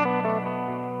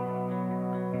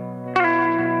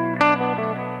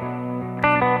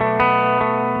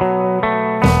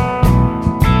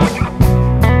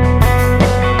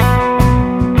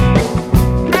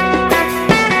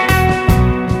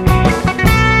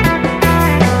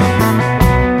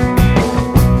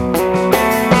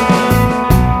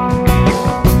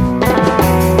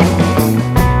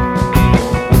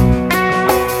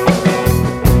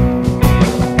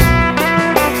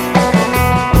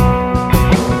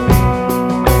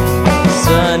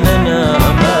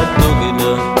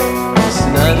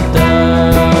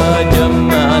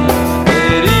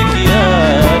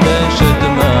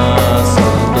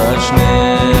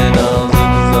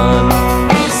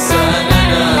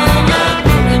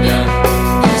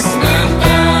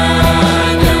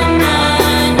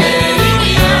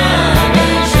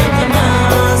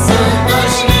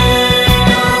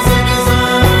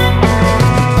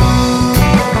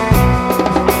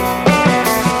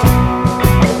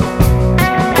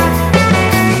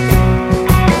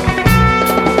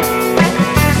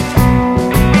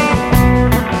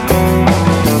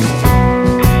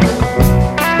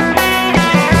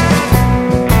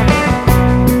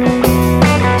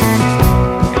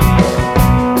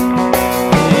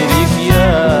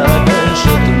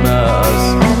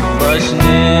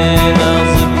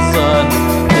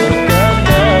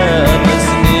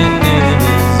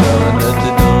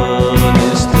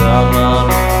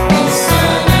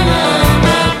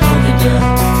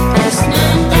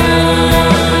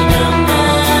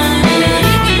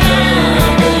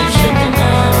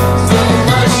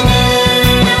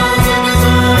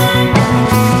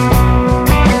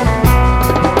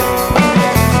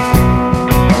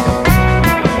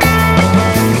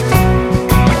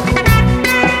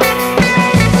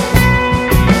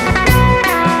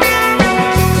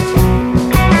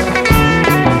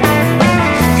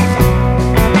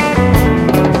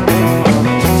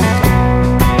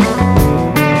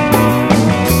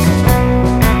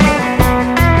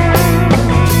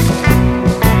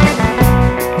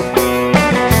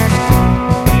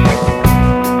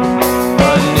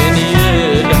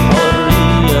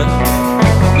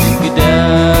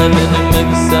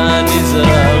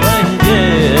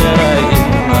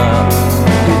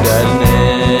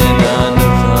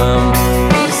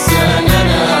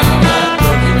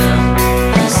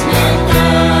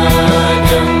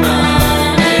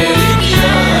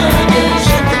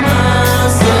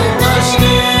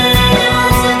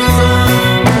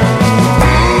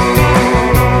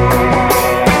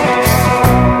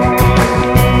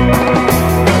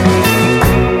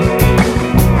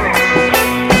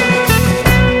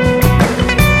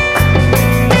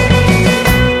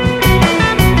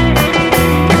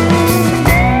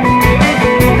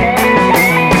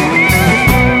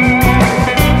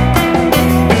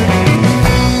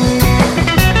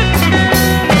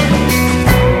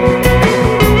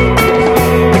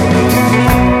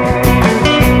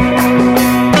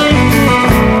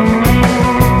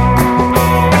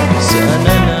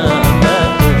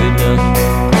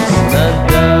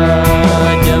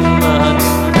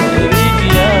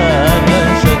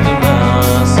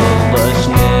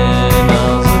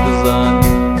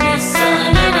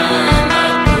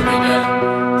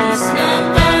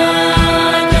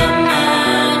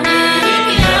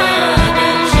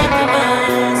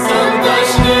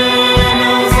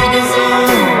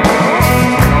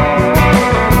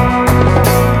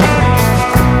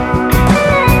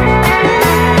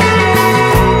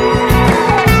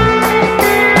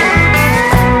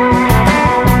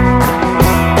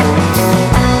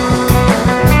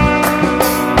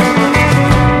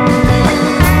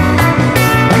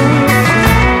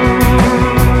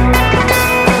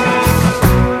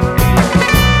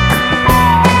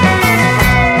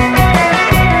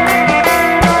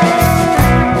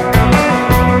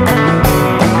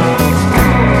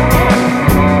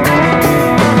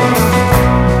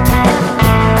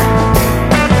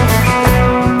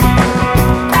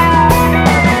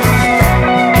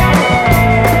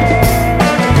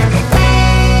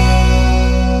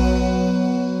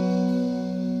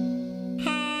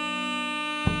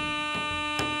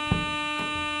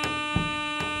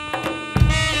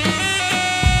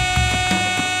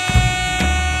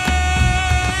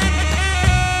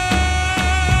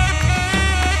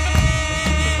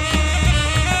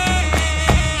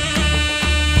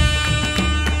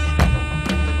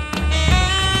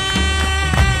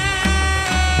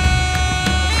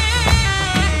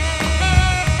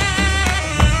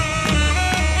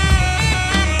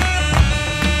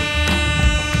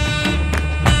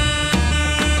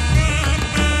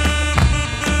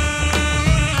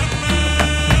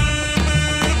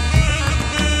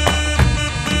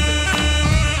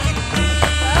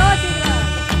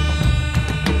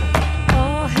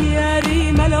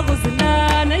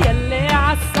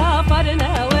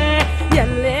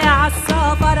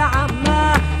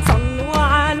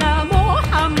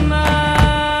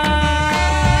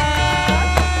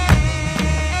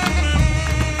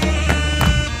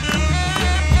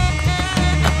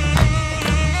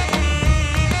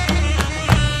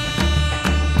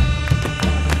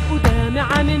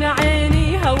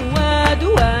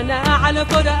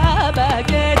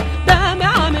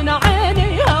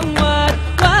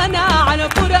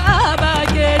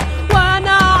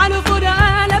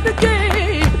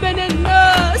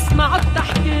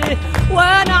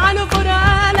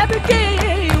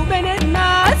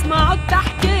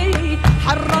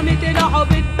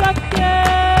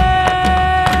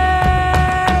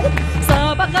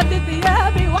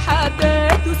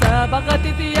صبغت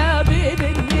ثيابي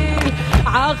بالنيل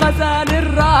عغزال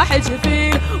الراح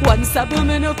جفيل وانسب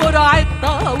من قرع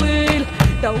الطاويل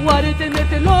دورت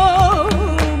مثله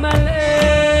ما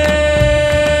لقيت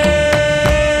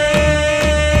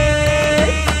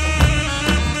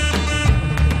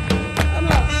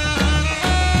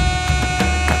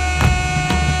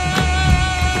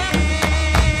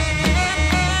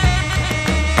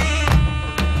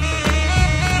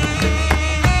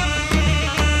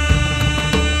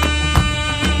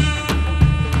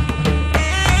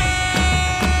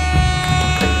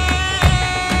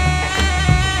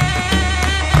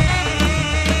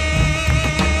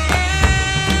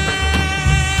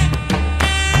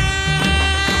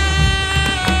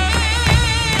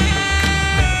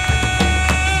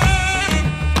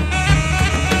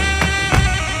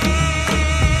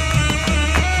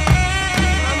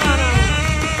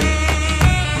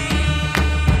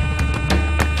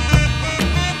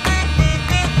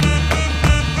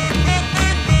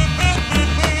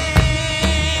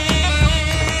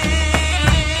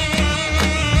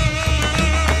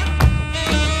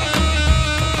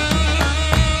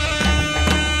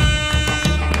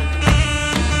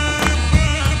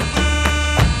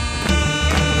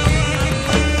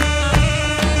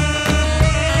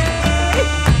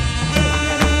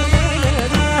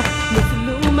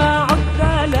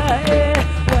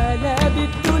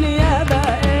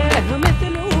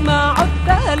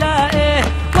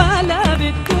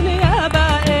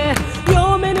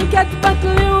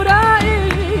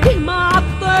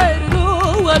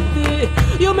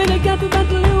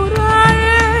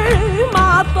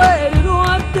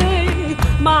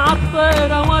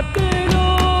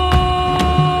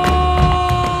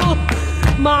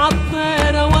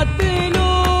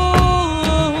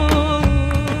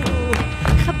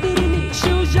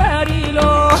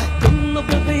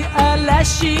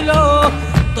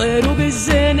طيروا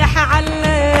بالجناح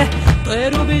علاه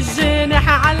طيروا بالجناح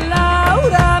علاه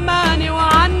ورماني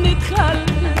وعني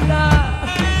تخلى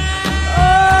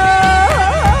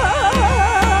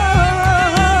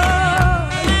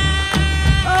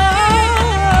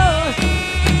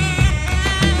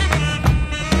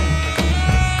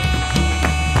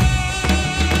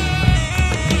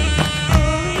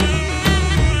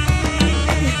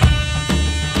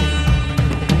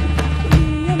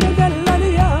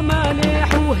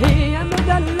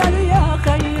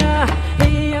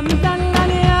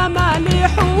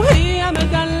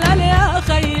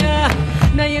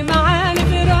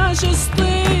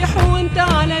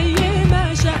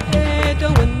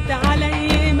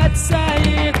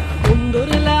انظر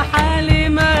لحالي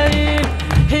مايل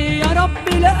هي يا رب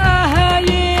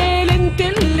لقاهايل انت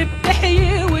اللي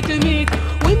بتحيي وتميت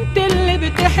وانت اللي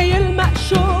بتحيي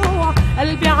المقشوع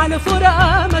قلبي على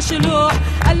فرقة مشلوح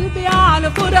قلبي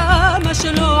على فرقة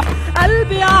مشلوح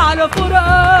قلبي على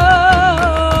فرقة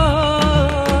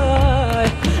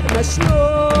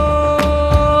مشلوح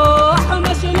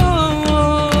مشلوح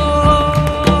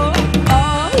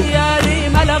يا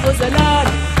ريما لغزلان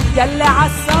يلي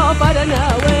عالسفر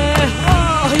ناويه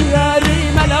يا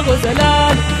ريما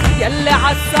لغزلان يلي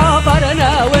عالسفر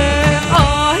ناويه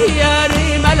يا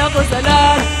ريما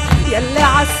لغزلان يلي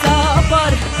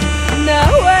عالسفر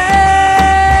ناويه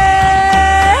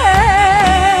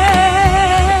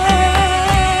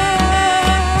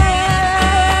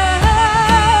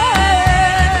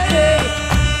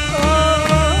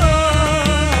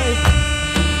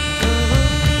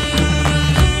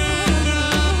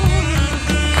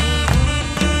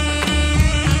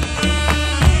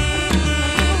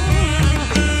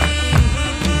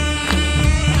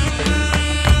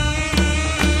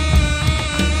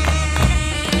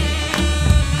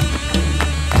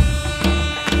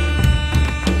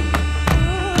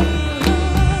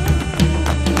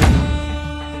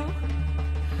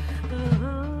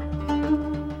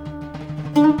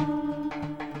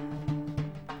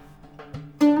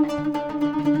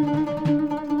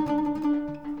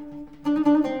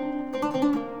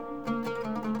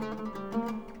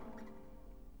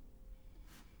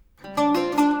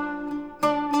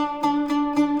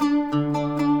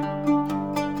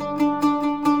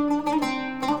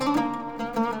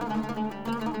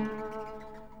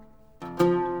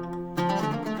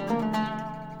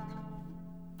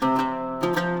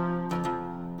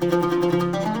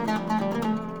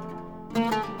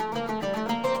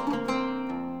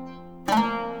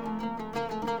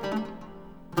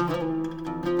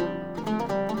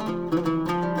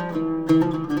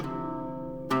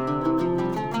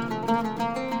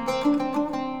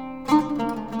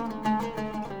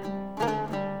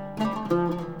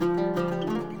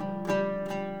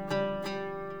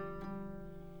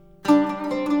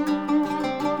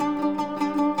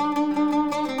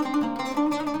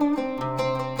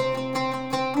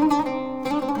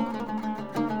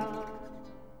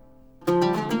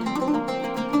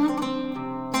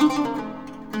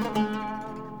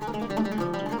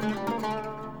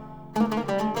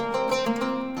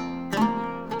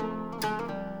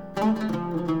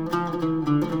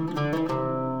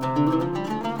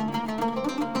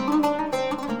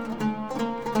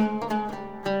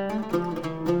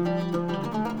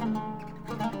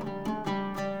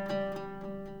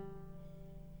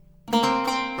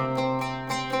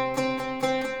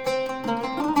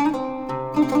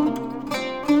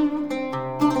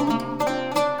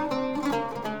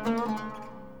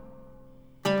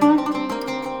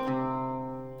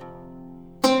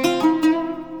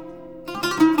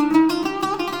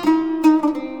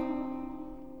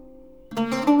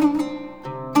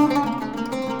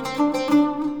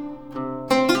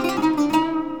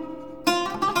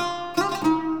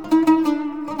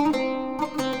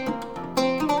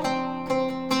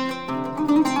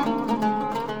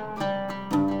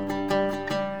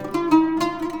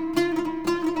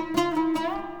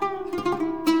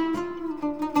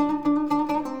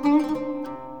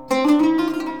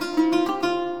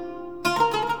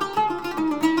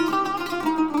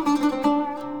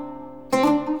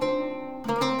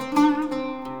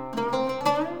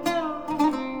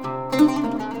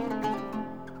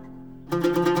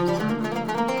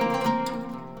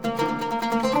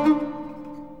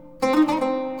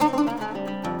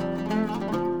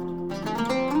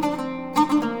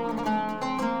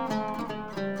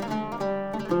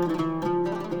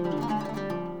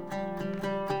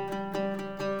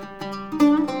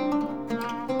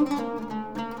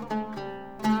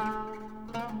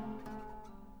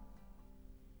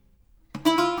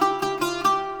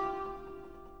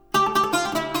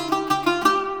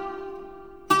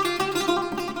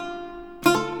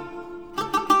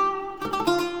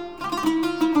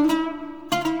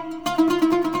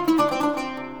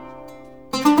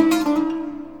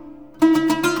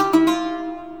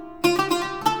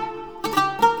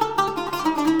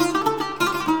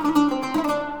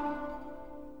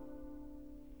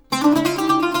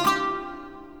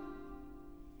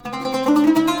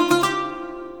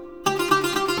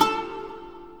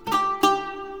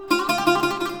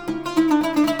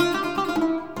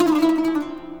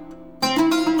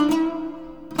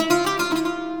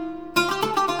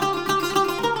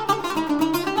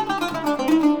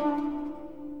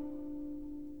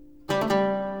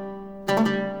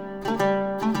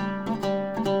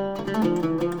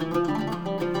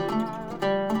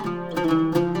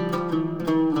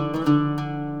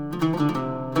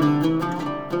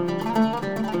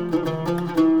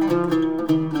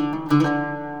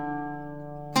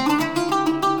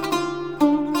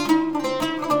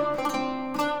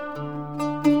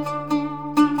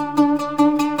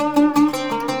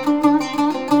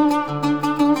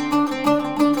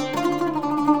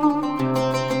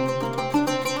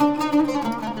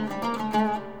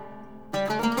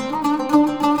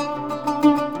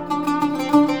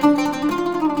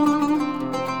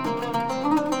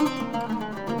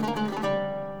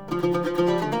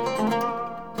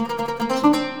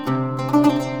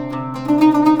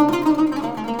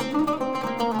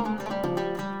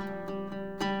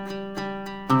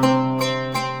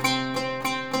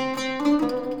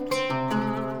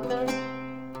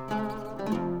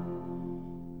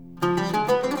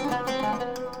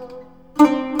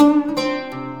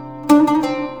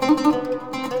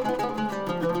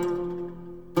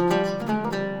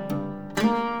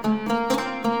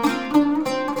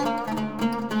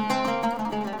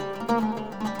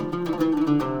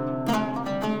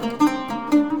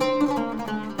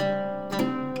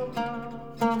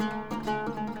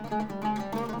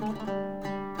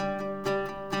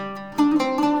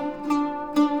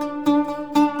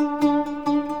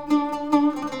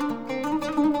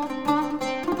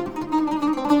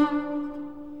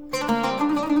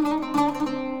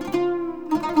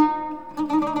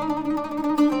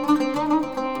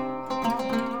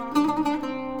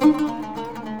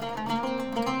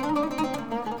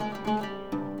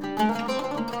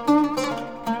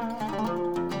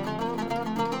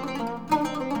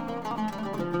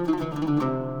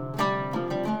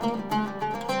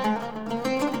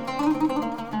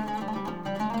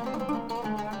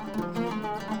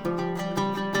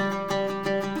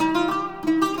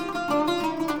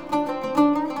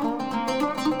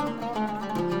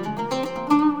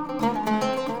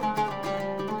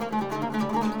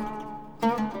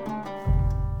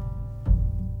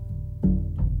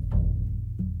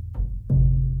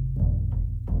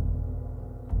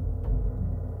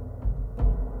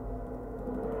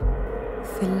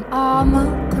في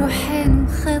الأعماق روحين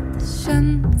وخط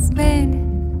الشمس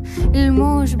بينهن،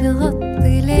 الموج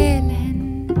بغطي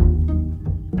ليلهن.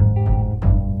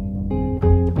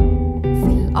 في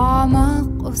الأعماق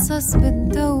قصص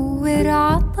بتدور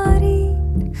عطريق،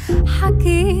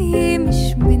 حكي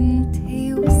مش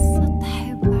منتهي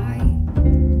والسطح بعيد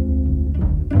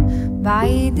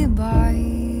بعيد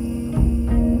بعيد.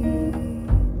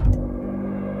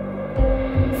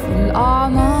 في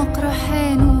الأعماق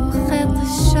روحين وخيط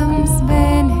الشمس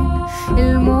بينهن،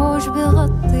 الموج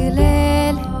بغطي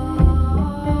ليلهن.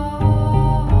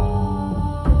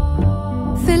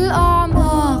 في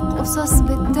الأعماق قصص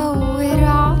بتدور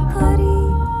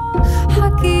عطريق،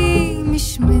 حكي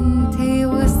مش منتهي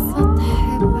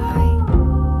والسطح بعيد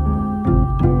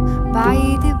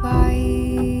بعيد بعيد.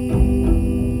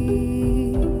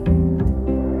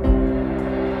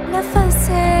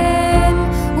 نفسين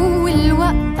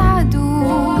والوقت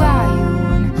عدو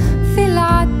عيون، في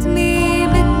العتمة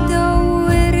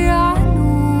بتدور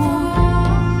عنون.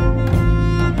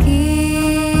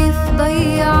 كيف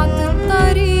ضيعت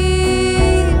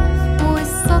الطريق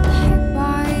والسطح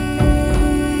بعيد،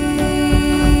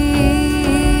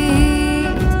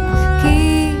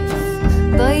 كيف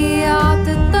ضيعت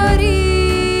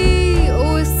الطريق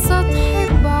والسطح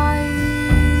بعيد.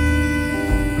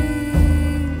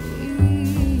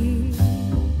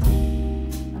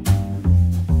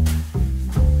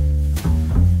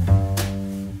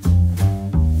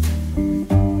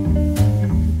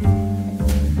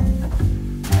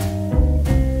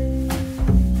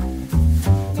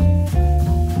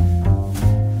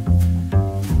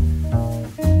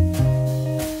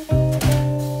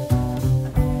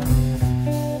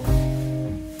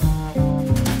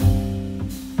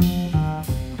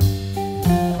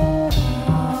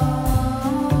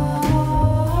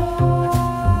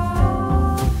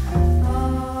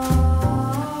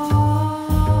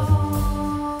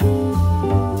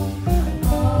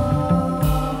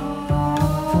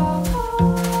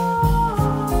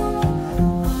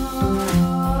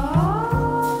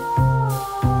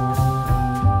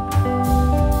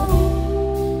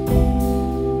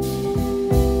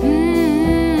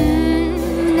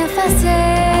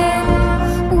 نفسين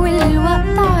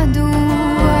والوقت عدو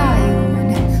عيون،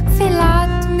 في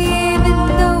العتمة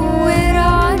بتدور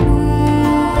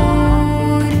عنون.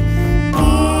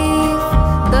 كيف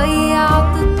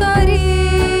ضيعت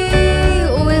الطريق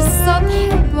والسطح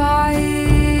بعيد،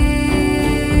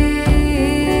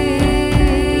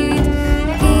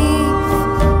 كيف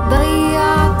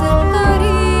ضيعت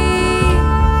الطريق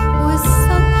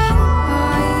والسطح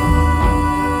بعيد.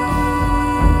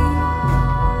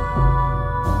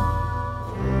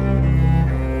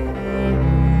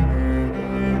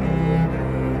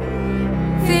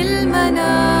 في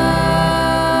المنام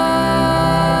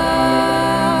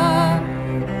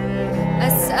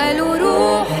أسأل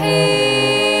روحي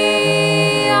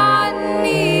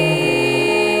عني،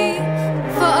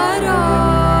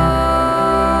 فأراك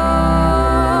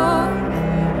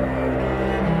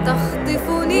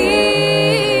تخطفني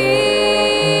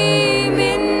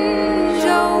من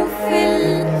جوف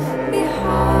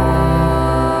البحار.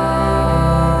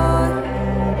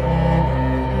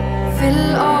 في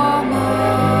الأعماق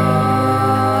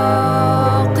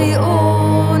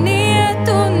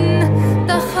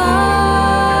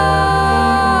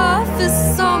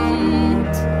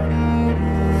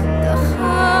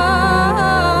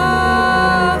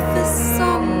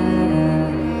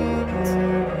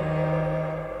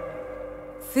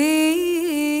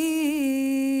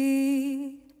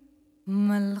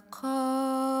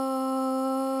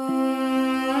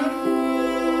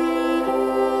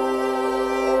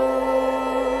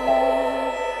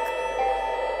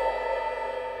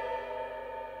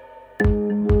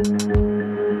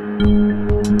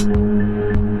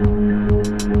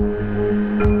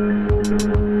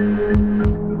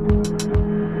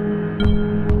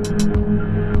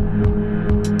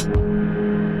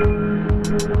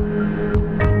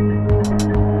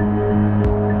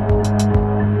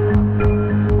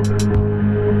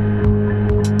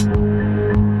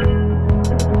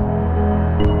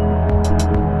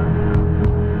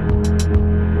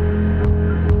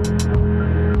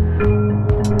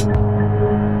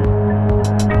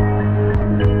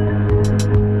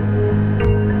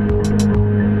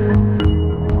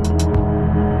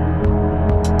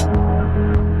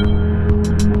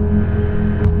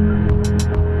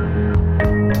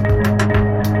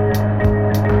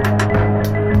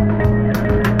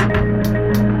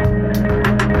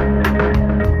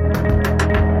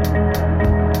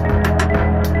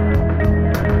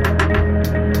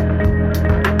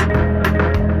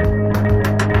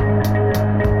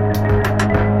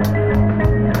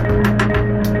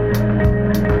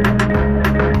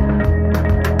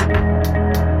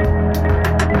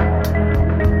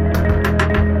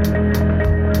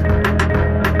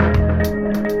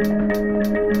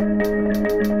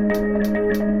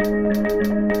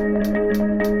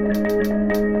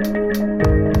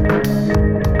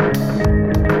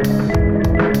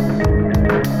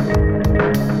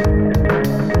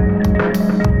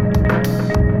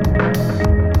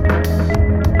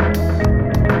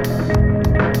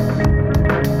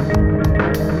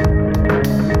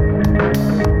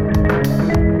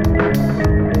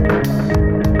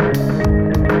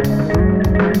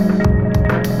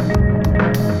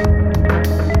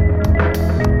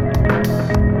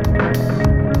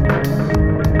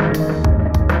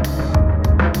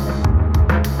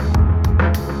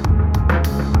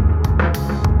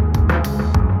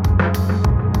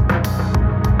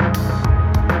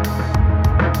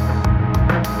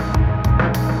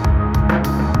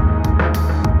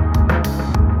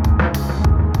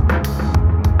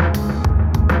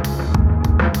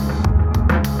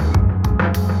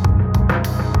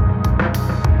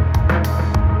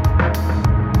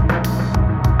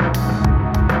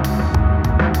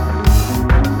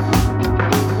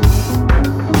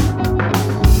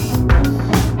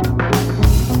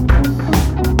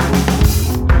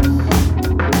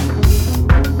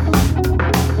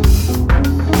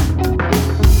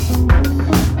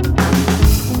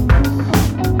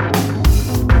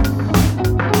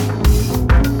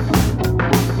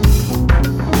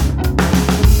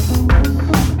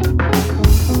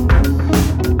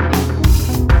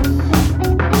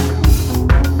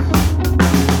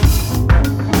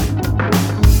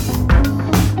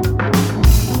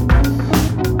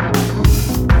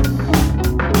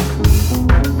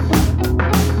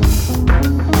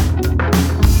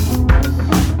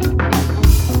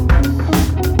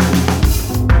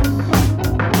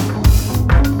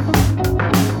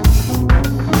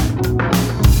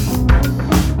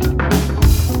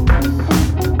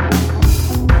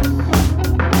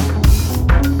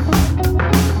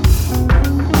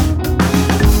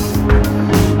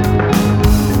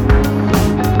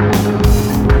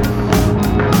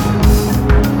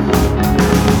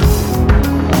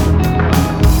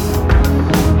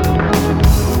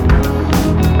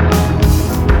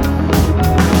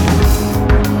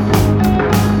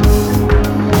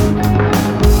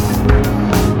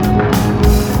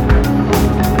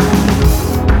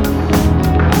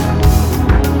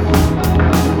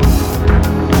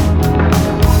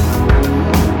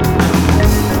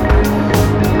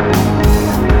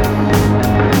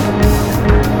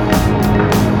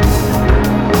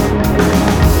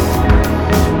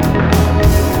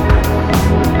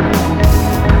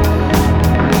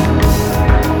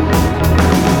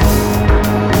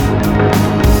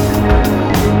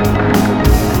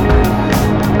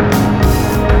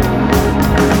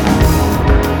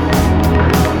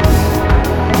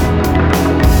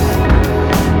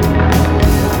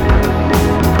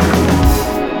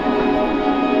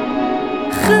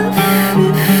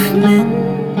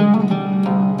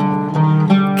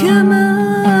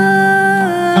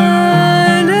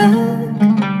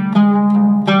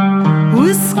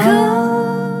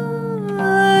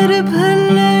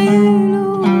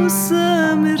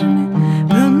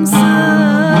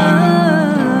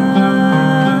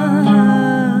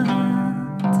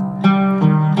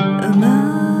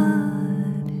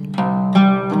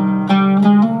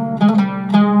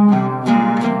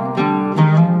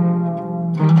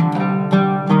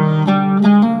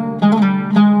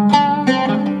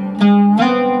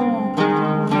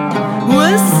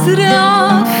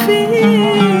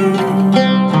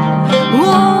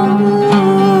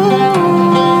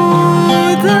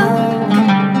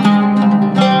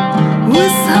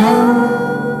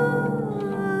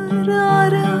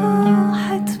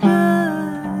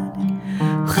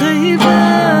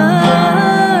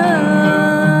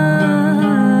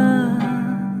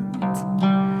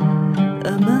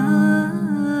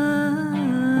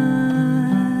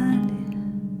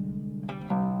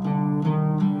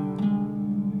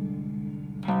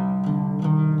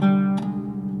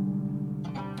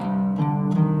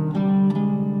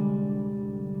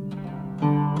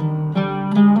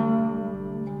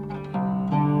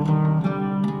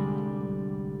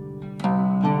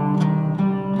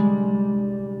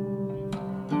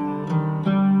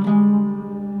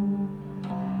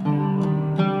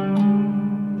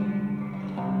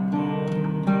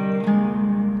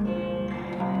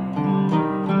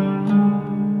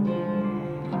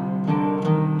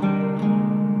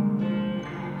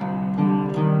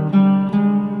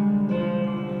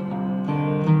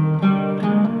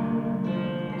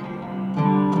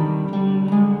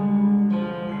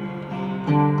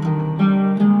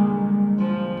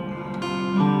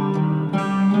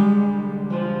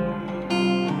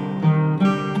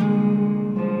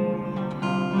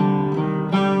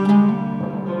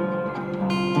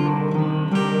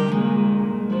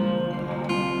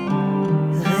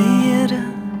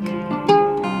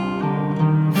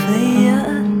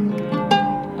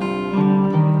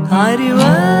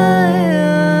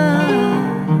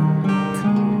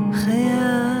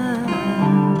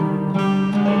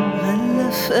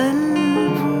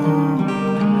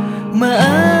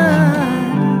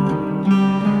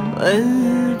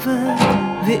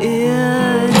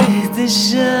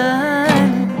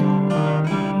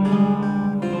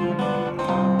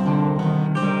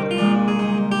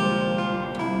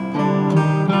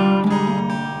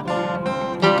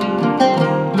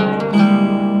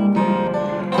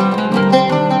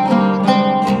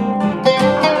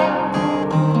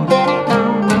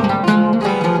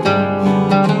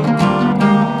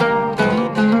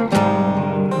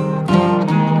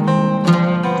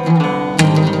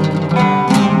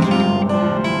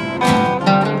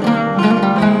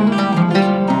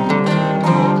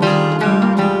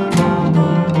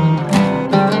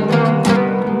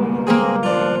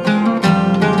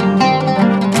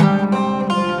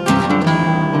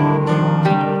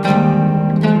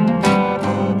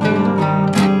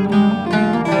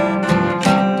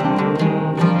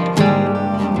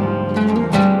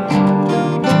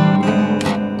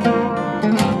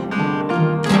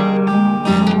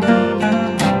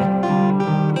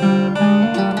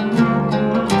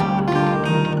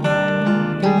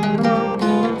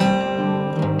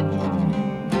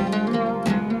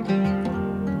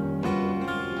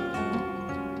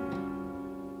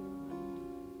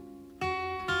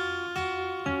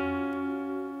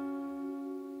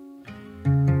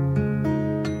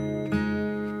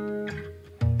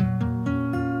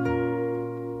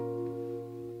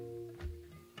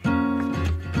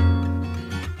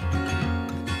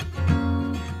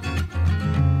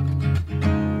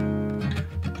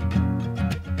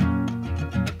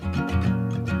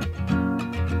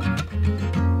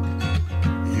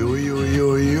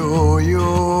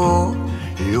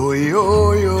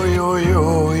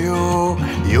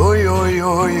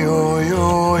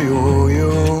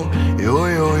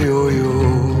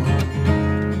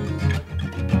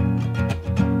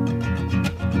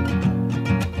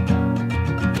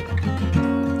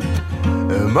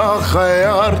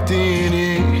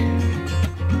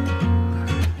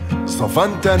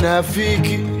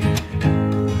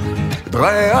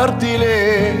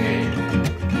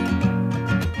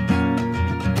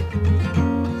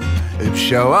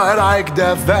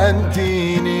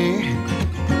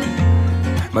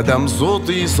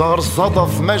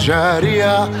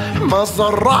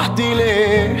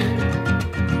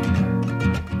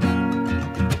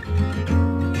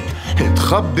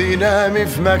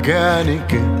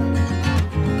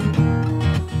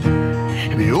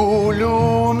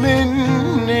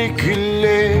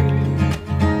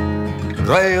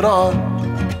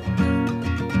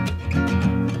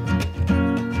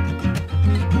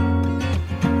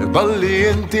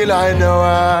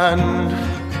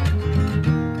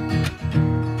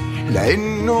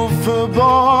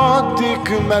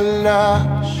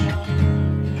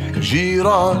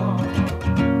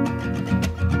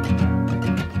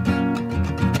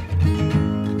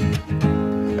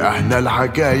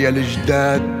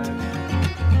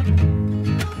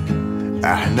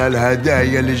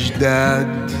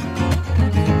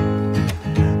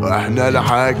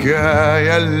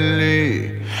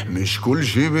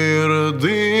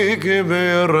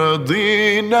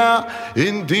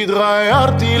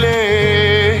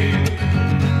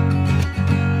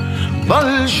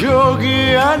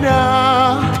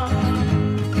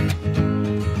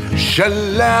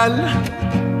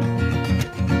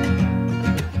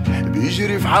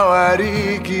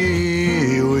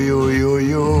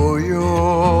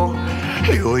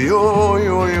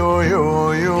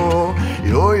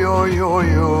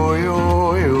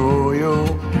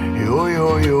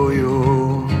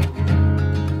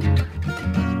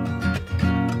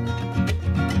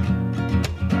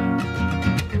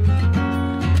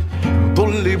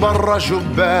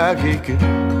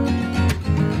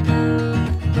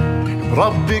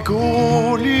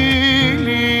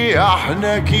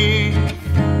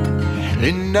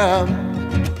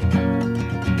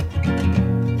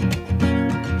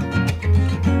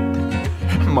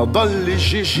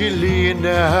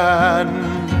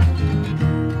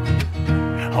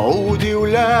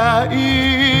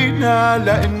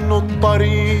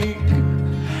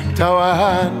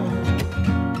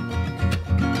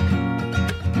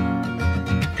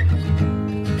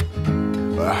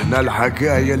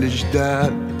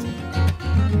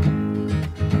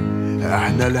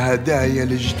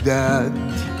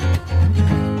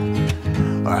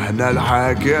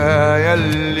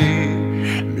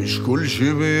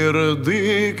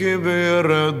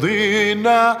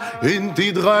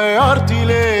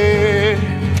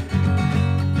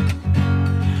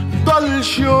ضل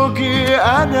شوقي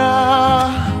أنا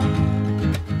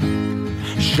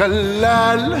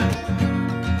شلال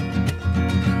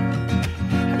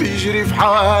بيجري في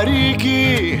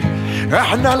حواريكي.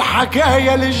 احنا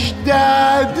الحكاية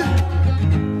الجداد،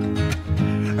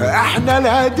 احنا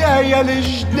الهدايا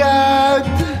الجداد،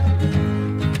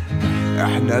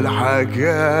 احنا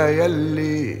الحكاية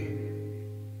اللي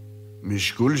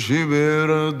مش كل شي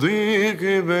بيرضيك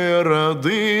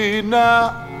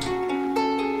بيرضينا.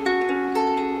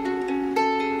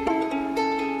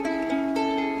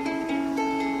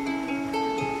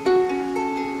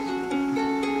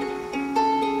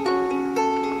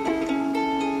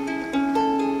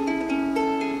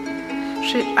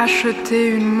 J'ai acheté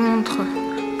une montre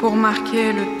pour marquer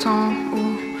le temps où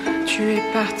tu es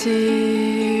parti,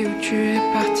 où tu es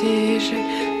parti. J'ai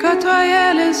côtoyé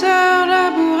les heures,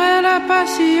 l'amour et la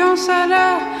patience à la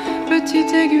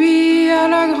petite aiguille, à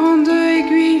la grande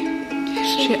aiguille.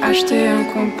 J'ai acheté un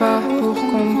compas pour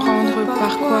comprendre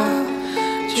par quoi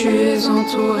tu es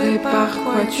entouré, par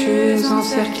quoi tu es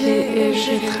encerclé. Et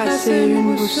j'ai tracé une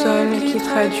boussole qui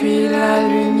traduit la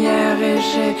lumière. Et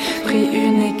j'ai pris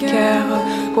une équerre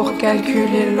pour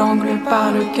calculer l'angle par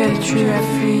lequel tu as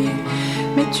fui.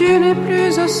 Mais tu n'es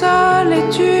plus au sol et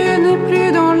tu n'es plus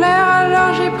dans l'air.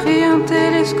 Alors j'ai pris un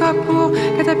télescope pour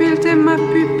catapulter ma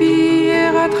pupille et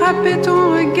rattraper ton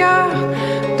regard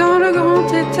dans le grand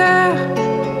éther.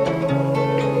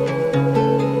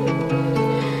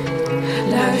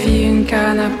 La vie, une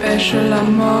canne à pêche, la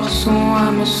mort, son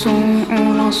hameçon. On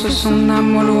lance son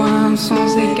âme au loin, sans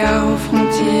égard aux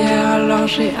frontières. Alors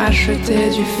j'ai acheté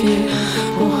du fil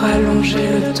pour allonger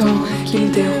le temps, qu'il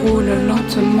déroule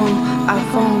lentement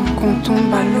avant qu'on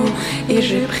tombe à l'eau. Et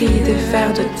j'ai pris des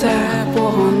fers de terre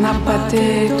pour en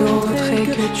appâter d'autres. Et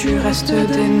que tu restes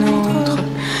des nôtres,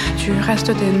 tu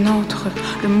restes des nôtres.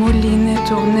 Le moulinet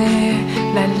tournait,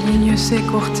 la ligne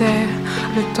s'écourtait.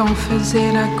 Le temps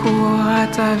faisait la cour à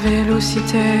ta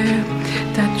vélocité.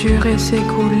 Ta durée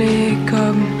s'écoulait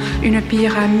comme une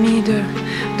pyramide.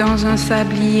 Dans un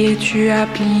sablier, tu as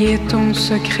plié ton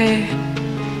secret.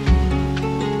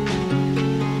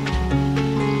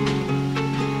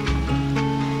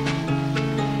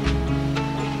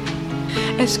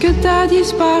 Est-ce que t'as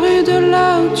disparu de là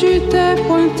où tu t'es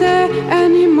pointé?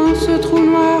 Un immense trou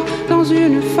noir dans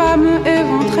une femme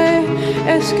éventrée.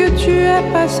 Est-ce que tu es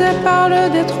passé par le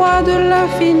détroit de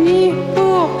l'infini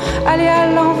pour aller à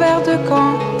l'envers de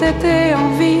quand t'étais en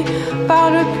vie? Par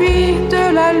le puits de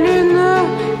la lune,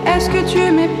 est-ce que tu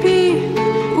m'épies?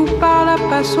 Ou par la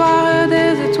passoire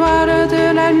des étoiles de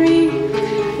la nuit?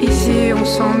 Ici on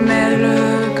s'en mêle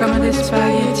comme des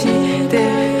spaghettis,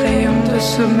 des rayons de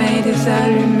sommeil, des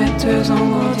allumettes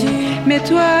engourdies. Mais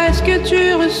toi, est-ce que tu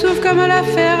ressouffles comme la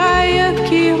ferraille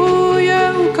qui rouille,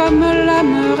 ou comme la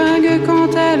meringue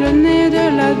quand elle naît de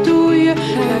la douille?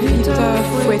 La vie t'a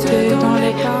fouetté dans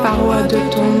les parois de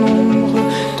ton ombre,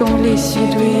 dont les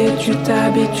sidouilles, et tu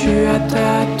t'habitues à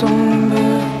ta tombe.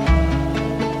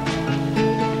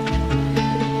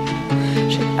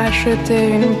 Acheté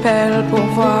une pelle pour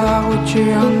voir où tu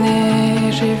en es.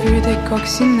 J'ai vu des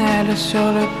coccinelles sur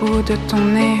le bout de ton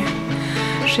nez.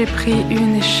 J'ai pris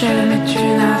une échelle mais tu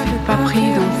n'avais pas pris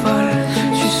d'envol.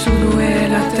 Tu sous-louais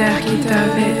la terre qui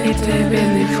t'avait été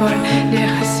bénévole. Les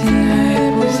racines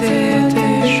épousaient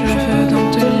tes cheveux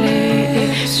dentelés. Et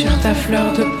sur ta fleur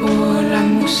de peau la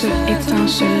mousse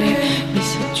étincelait. Mais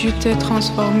si tu t'es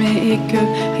transformé et que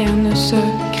rien ne se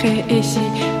crée, et si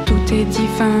tout est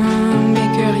divin mais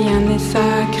que rien n'est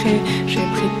sacré, j'ai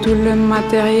pris tout le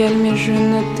matériel mais je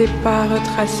ne t'ai pas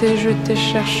retracé. Je t'ai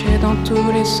cherché dans tous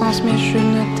les sens mais je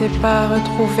ne t'ai pas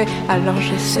retrouvé. Alors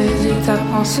j'ai saisi ta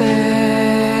pensée,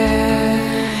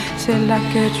 c'est là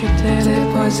que tu t'es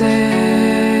déposé,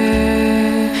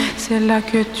 c'est là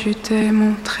que tu t'es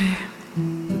montré.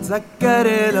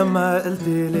 تذكري لما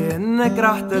قلتي لي انك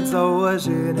رح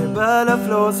تتزوجيني بلا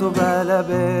فلوس وبلا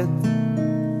بيت.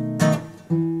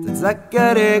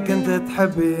 تذكري كنت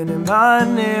تحبيني مع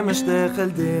اني مش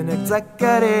داخل دينك.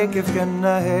 تذكري كيف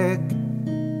كنا هيك.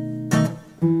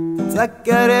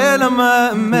 تذكري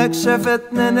لما امك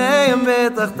شفتني نايم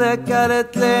بيت اختك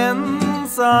قالت لي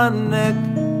انسى عنك.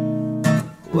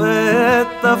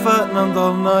 واتفقنا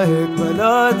نضلنا هيك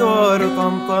بلا دور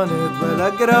وطنطنت بلا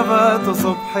كرافات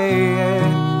وصبحية.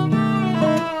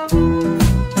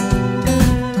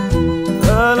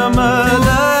 لما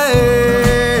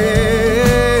لاقين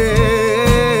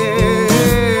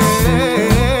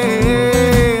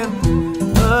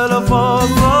بلا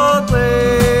فضلاتين.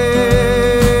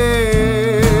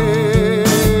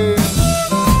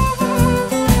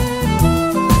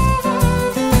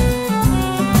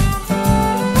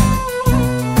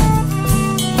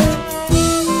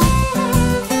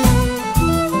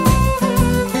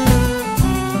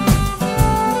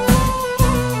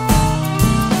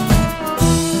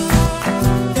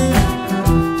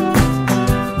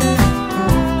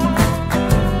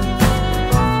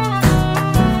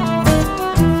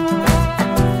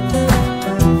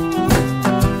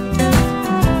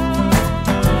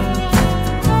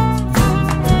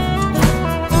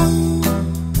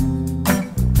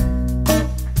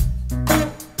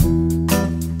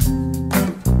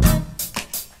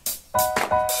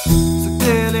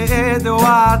 ايدي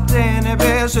وعدتني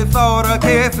بشي ثورة،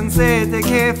 كيف نسيتي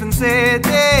كيف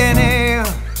نسيتيني،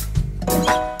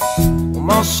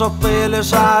 ومشطيلي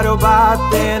شعري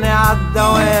وبعدتني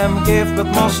عالدوام، كيف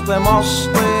بتمشطي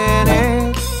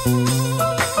مشطيني،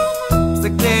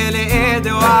 مسكتيلي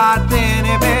ايدي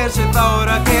وعدتني بشي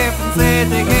ثورة، كيف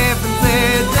نسيتي كيف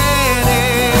نسيتيني.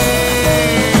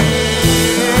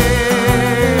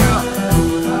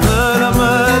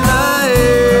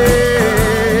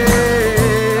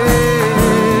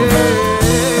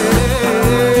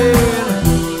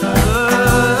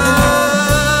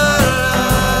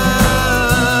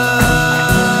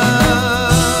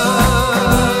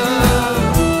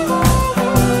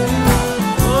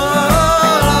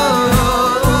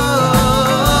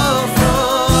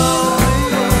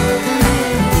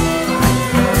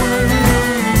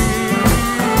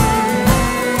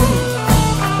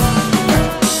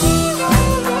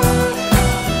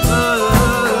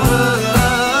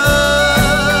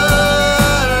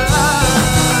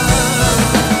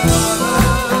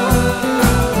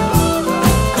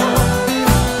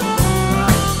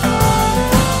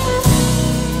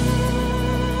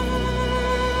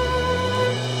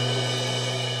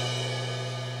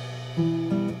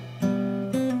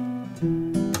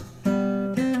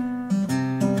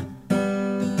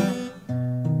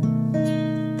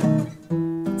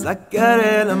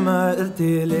 تذكري لما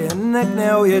قلتيلي انك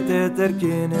ناوية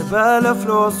تتركيني بلا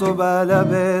فلوس وبلا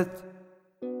بيت،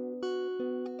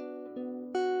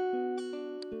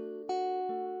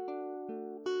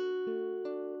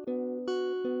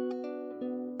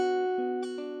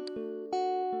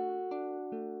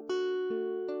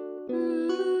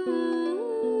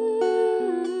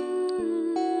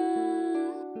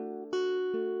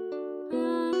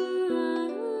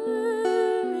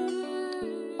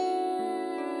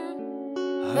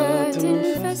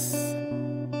 تنفس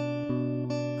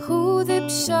خذ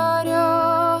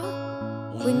بشارة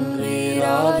ونغير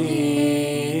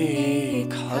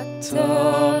عليك حتى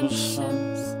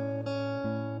الشمس،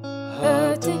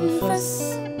 هتنفس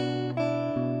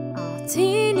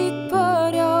اعطيني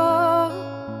تبارة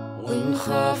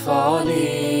ونخاف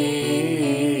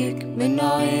عليك من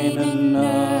عين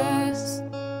الناس،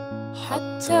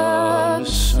 حتى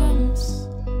الشمس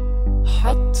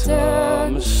حتى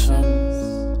الشمس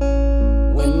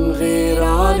ونغير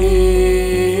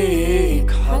عليك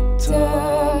حتى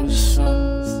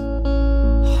الشمس،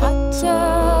 حتى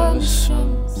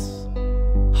الشمس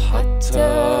حتى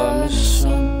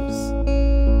الشمس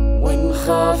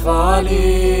ونخاف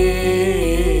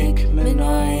عليك من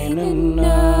عين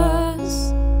الناس.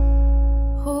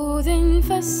 خذ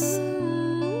نفس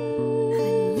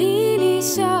خليلي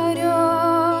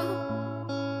شعرة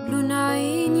بلون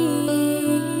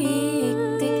عينيك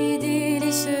تكدي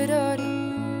لي شرارة،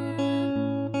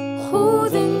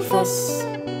 خذ نفس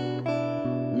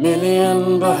مليان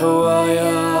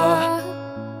بهوايا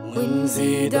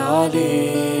ونزيد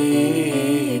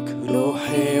عليك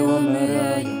روحي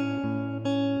ومرايا،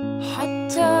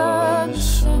 حتى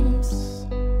الشمس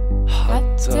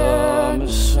حتى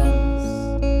الشمس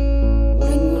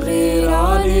ونغير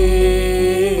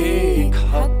عليك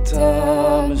حتى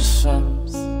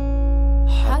الشمس،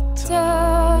 حتى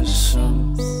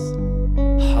الشمس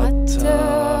حتى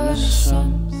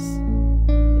الشمس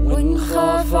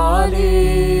ونخاف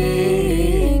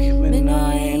عليك من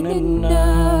عين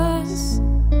الناس.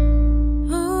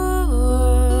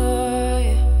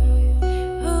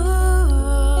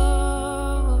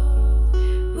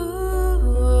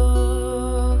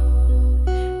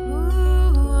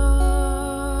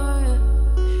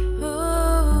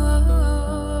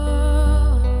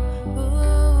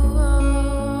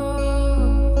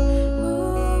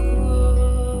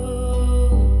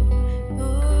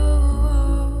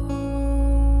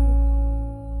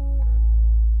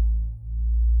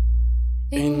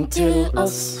 انت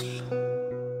الأصل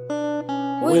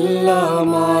ولا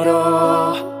ما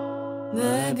راح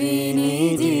ما بين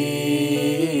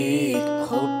ايديك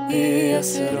حبي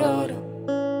أسراره،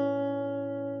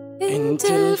 انت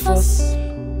الفصل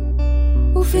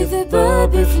وفي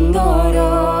ذباب في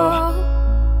ناره،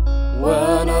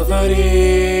 وانا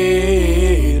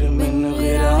ضرير من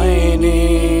غير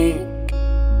عينيك،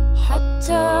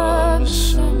 حتى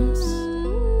الشمس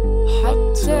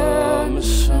حتى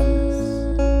الشمس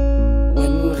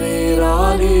ونغير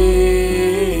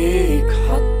عليك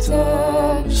حتى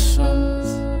الشمس،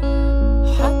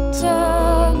 حتى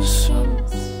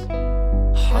الشمس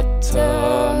حتى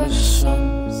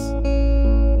الشمس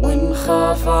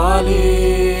ونخاف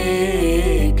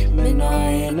عليك من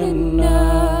عين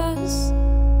الناس.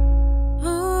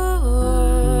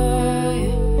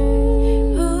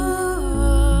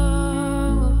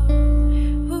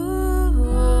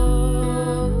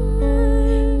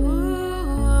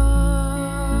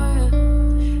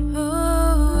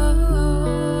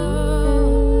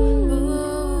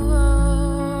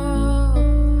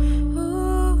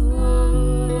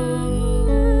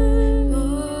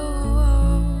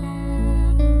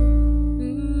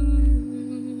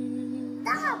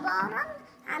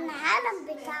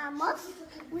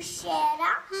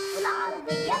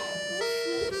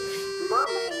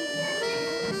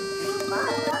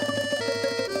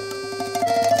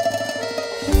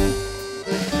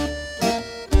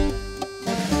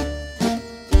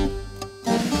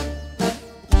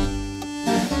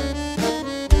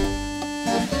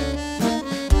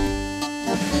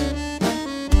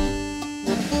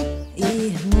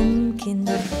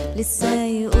 لسه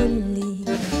يقولي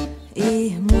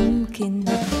ايه ممكن،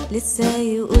 لسه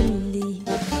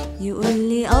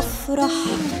يقولي افرح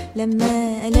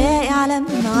لما الاقي علم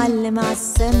معلم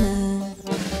عالسما.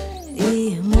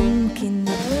 ايه ممكن،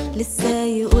 لسه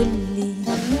يقولي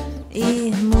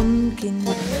ايه ممكن،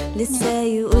 لسه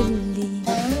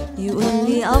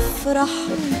يقولي افرح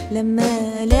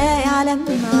لما الاقي علم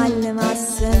معلم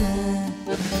عالسما.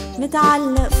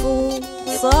 متعلق فوق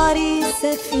صاري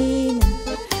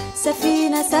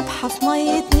سفينة سابحة في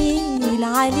مية نيل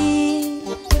عليه.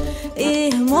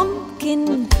 ايه ممكن،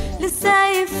 لسه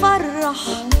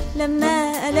يفرح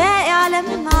لما الاقي علم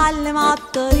معلم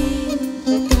عالطريق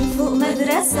فوق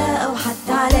مدرسة او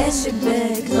حتى على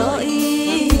شباك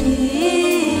ضئيل.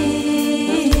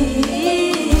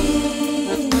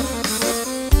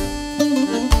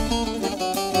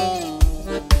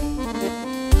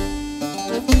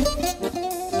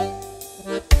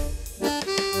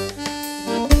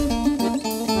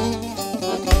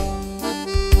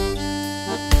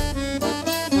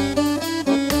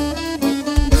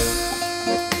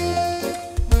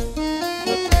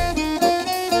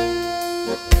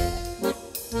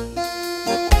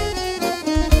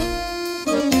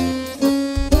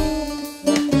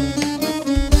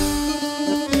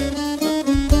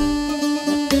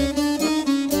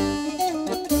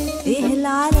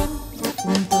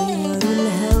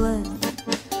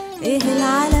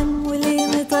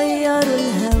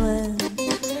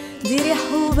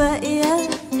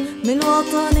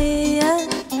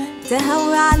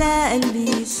 تهوي على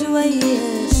قلبي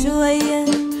شوية شوية.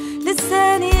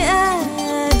 لساني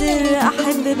قادر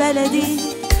أحب بلدي،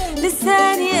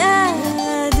 لساني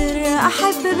قادر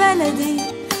أحب بلدي.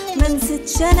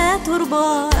 منستش أنا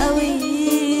تربة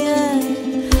قوية،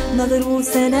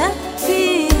 مغروسة أنا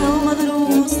فيها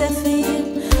ومغروسة فيا،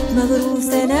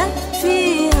 مغروسة أنا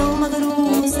فيها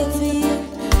ومغروسة فيا،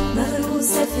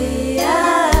 مغروسة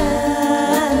فيا.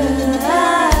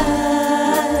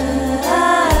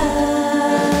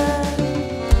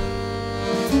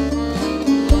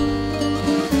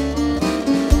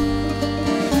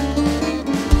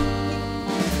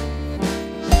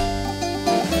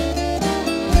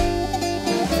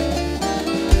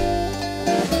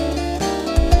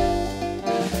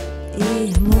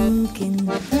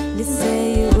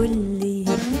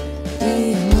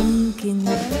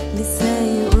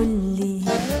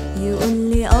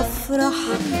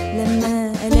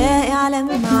 لما الاقي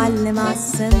علم معلم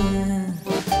عالسما.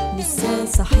 لسه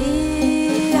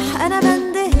صحيح انا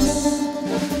بندهش،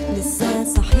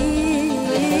 لسه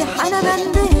صحيح انا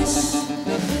بندهش.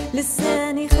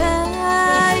 لساني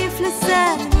خايف،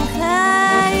 لساني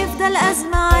خايف، ده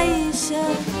الأزمة عايشة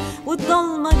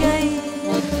والضلمة جاية.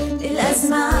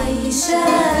 الأزمة عايشة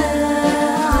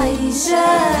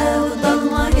عايشة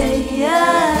والضلمة جاية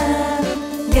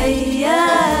جاية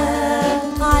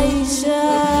عايشة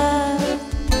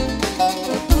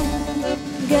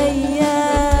جاية.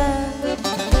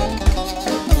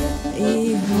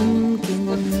 ايه ممكن،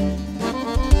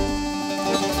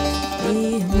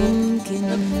 ايه ممكن،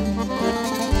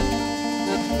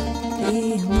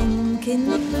 ايه ممكن،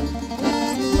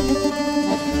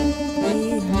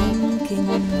 ايه ممكن.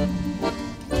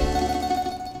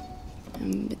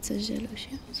 بتسجل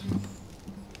اشياء.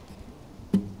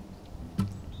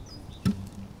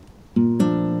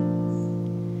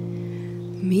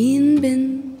 مين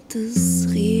بنت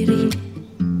صغيرة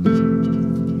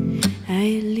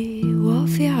عالي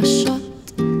وافي عالشط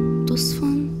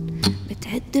تصفن،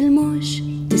 بتعد الموج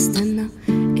تستنى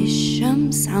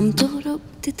الشمس عم تغرب،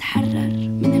 تتحرر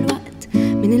من الوقت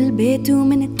من البيت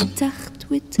ومن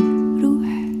التخت وتروح.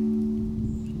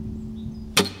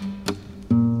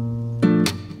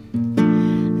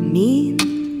 مين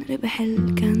ربح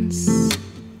الكنز؟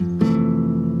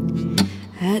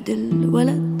 هذا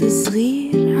الولد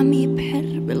صغير عم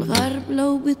يبحر بالغرب،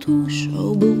 لو بطوش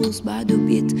أو بغوص بعده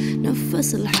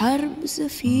بيتنفس الحرب.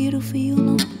 سفير فيه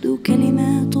نبض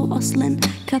وكلماته أصلا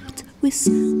كبت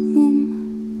وسموم.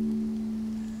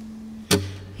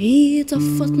 هي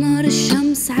طفت نار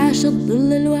الشمس، عاشت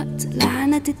ظل الوقت،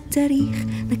 لعنت التاريخ،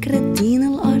 نكرت دين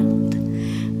الأرض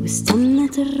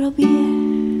واستنت الربيع.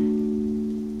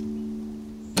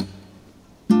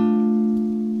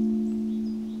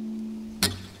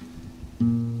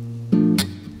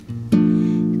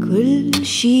 كل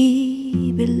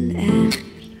شي بالآخر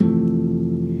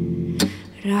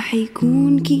راح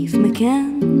يكون كيف ما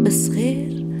كان بس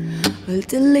غير.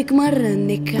 قلتلك مرة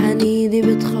انك عنيدة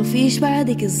بتخافيش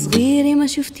بعدك صغيرة، ما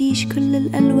شفتيش كل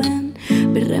الألوان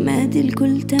بالرماد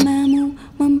الكل تمام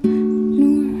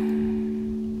وممنوع.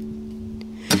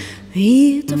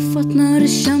 هي طفت نار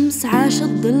الشمس، عاشت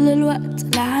ظل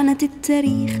الوقت، لعنت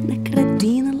التاريخ، نكرت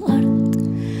دين الأرض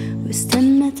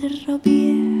واستنت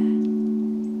الربيع.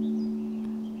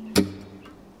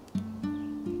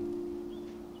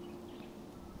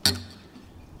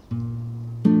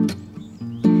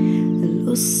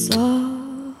 القصة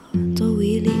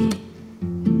طويلة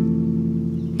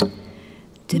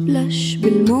تبلش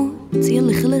بالموت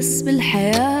يلي خلص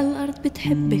بالحياة. الأرض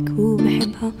بتحبك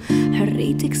وبحبها،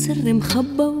 حريتك سر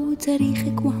مخبى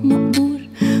وتاريخك وهم مقبور،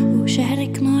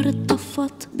 وشعرك نار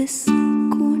اتطفت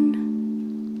بالسكون.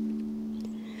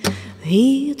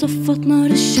 هي طفت نار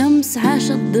الشمس،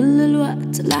 عاشت ظل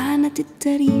الوقت، لعنت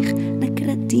التاريخ،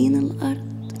 نكرت دين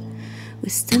الأرض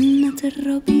واستنت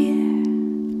الربيع.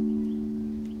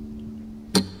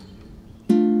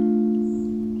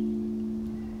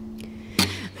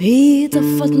 هي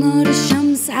طفت نار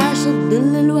الشمس، عاشت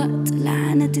ظل الوقت،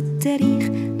 لعنت التاريخ،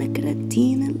 نكرت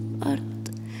دين الأرض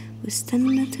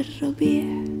واستنت الربيع.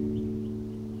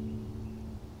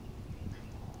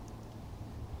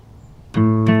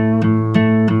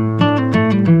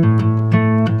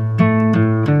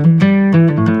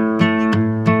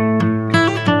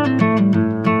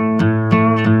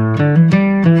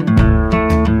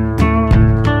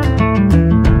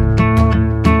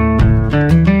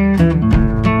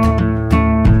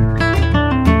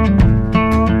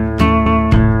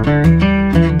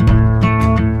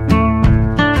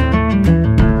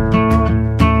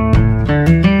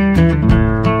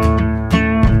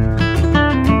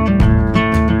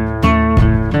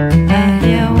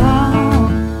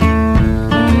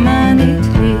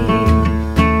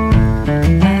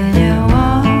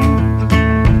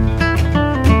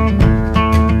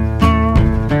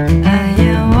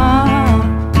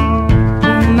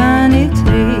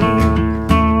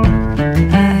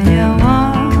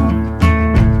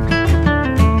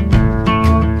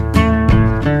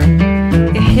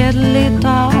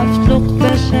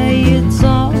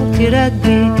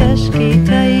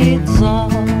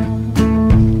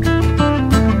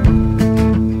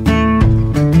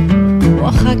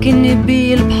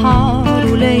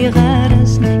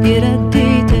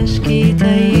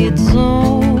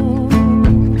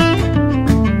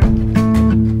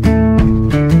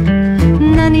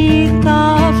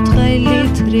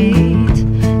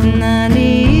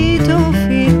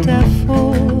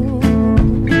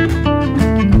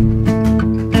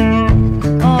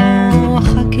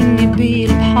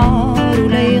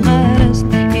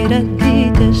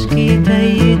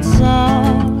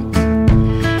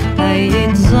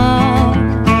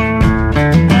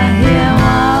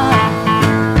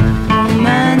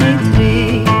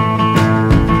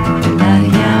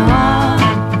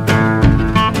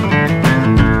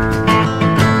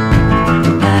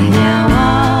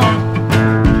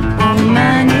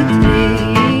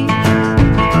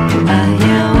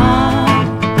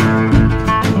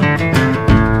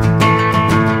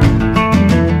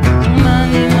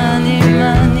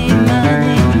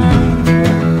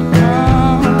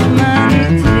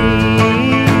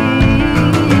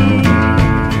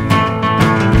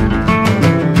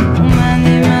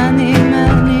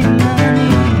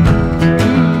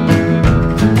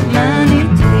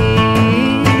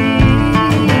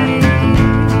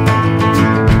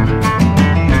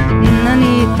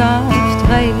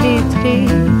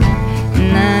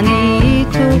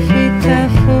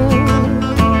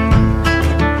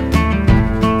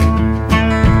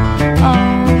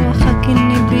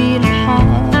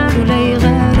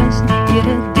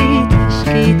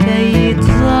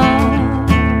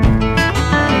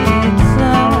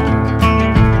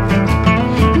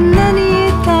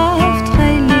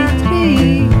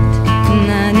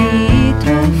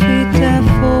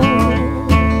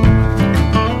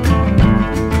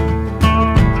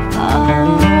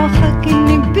 Oh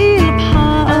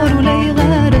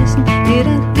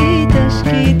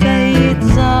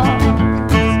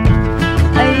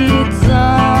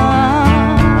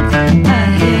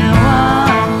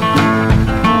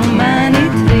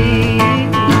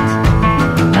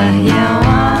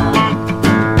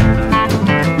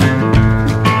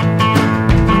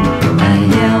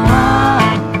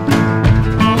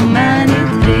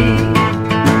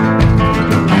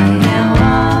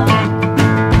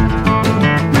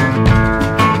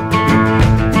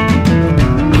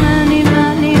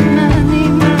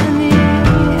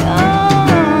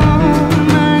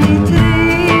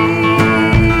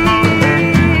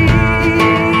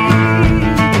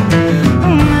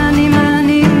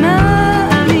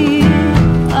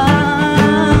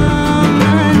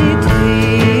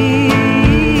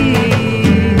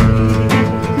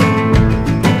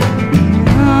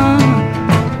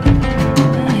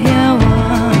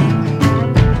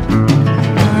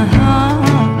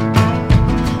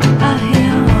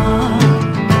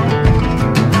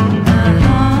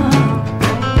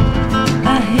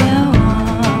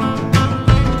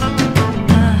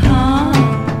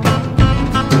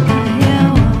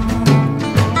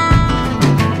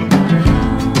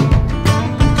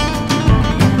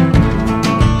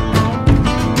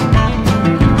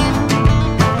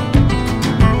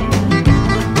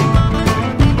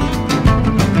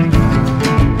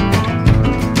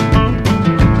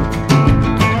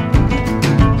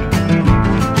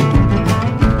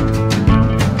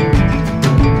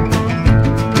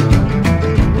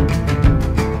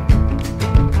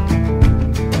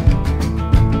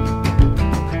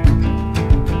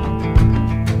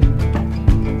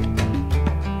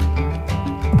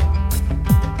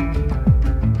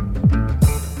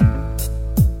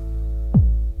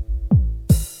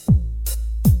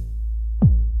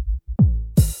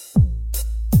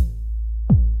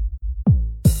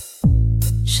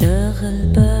شاغل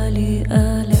بالي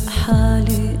قالق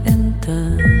حالي انت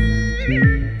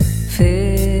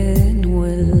فين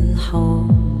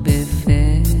والحب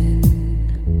فين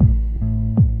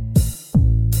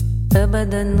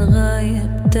ابدا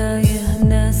غايب تايه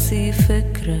ناسي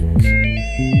فكرك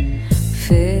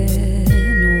فين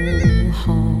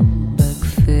وحبك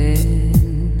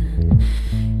فين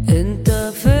انت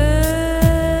فين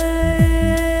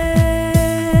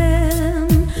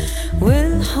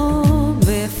والحب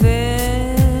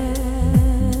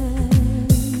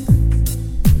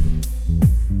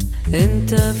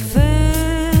انت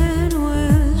فين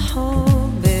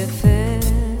والحب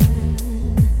فين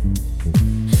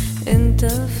انت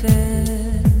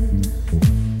فين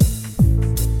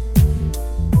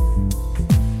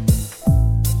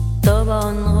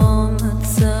طبعا غامض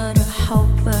صار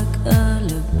حبك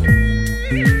قلب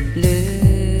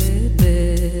ليه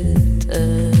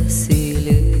بتقاسي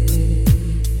ليه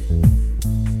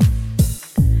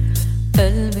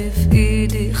قلبي في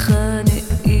ايدي خانق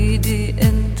ايدي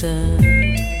انت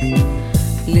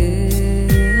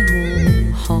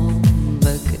ليه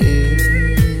حبك ايه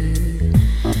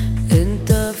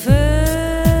انت فين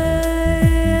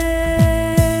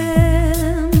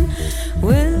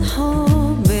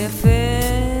والحب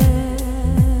فين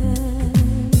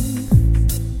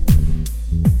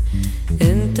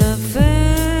انت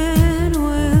فين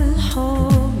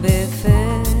والحب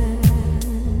فين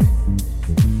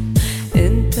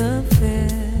انت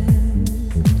فين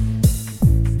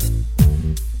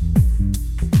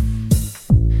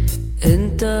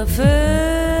انت فين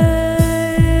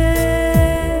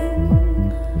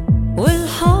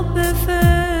والحب فين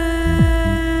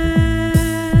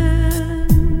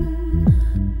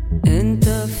انت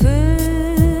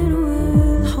فين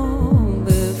والحب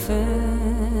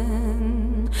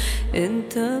فين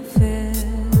انت فين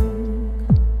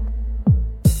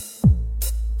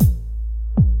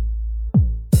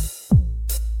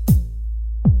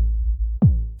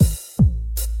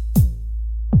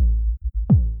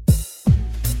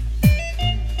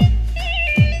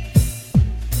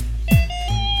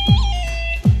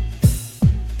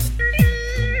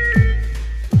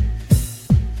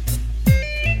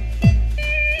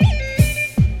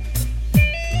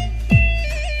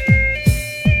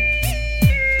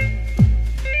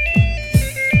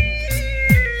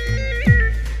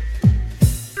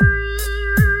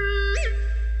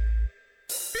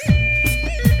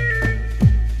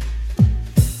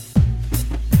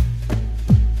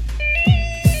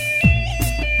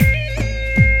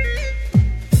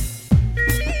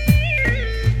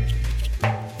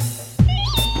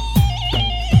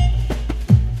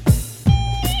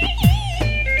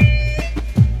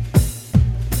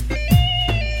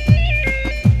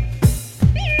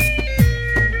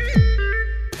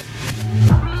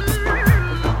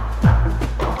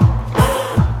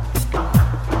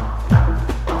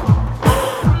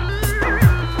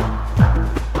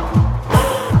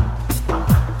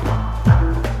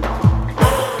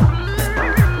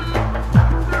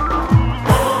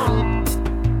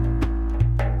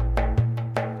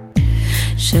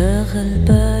شاغل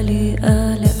بالي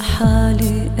قالق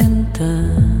حالي انت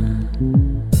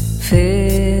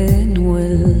فين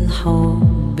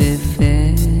والحب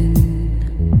فين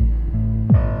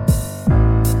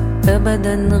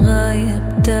ابدا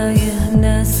غايب تايه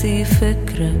ناسي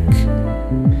فكرك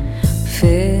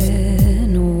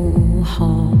فين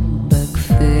وحبك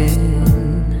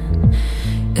فين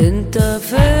انت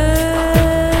فين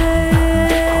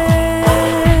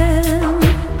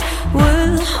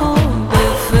والحب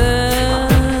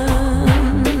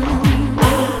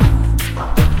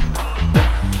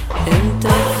انت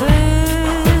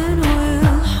فين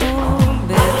والحب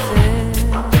فين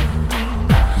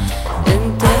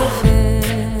انت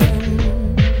فين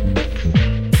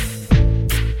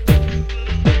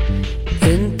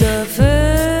انت فين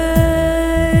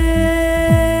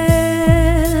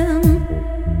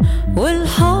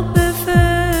والحب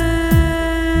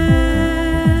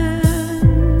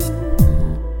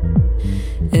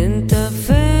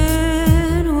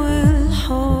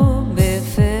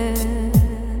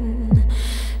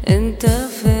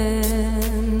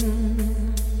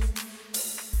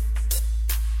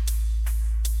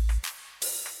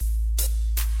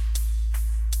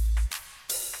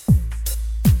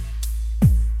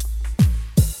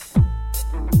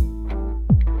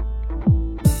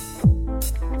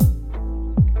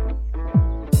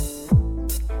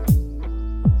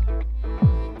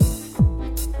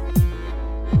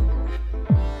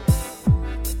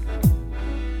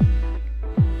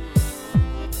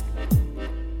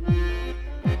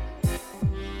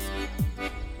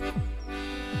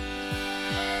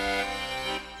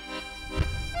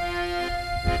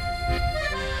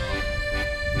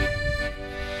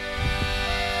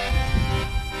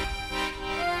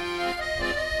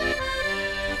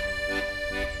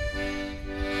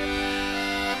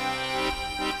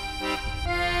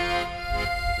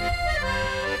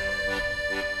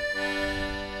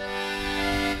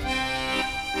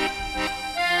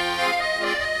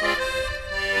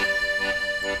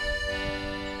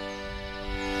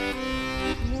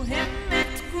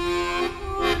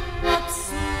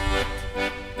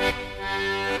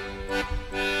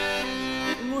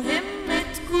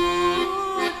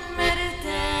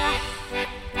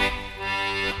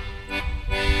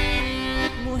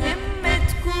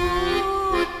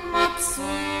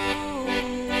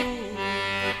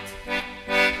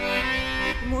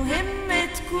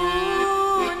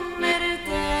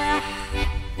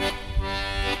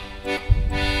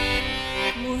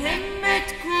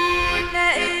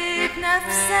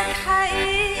نفسك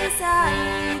حقيقي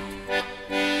سعيد.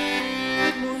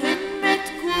 مهم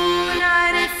تكون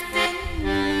عرفت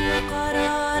إنه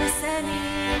قرار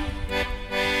سليم.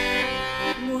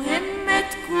 مهم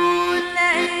تكون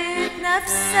لقيت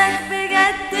نفسك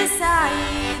بجد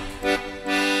سعيد.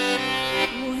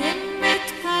 مهم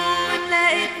تكون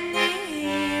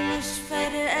لقيتني مش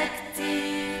فارقة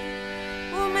كتير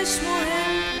ومش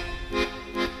مهم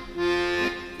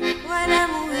ولا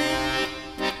مهم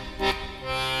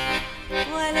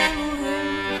ولا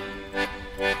مهم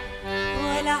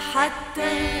ولا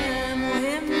حتى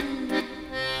مهم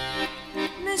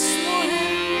مش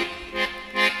مهم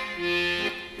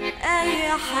أي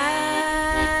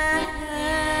حاجة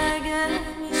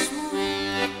مش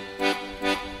مهم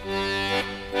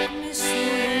مش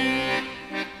مهم.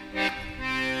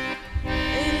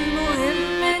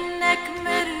 المهم إنك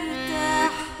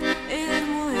مرتاح.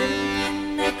 المهم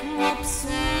إنك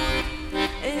مبسوط.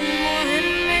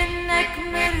 المهم إنك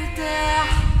مرتاح.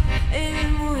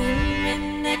 المهم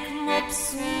إنك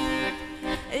مبسوط.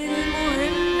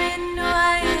 المهم إنه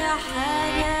أي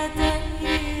حاجة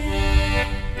تانية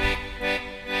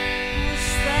مش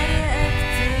فارقة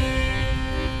كتير.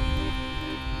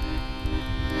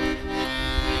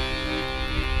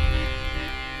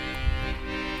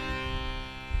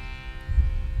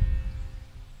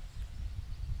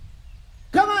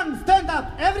 Come on, stand up,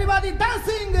 everybody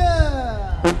dancing!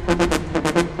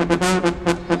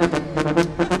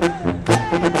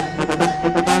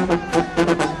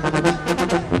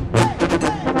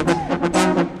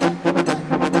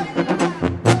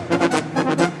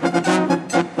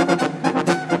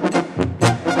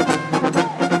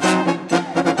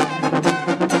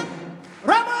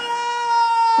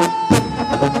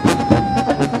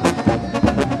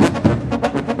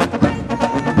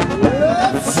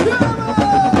 Let's go!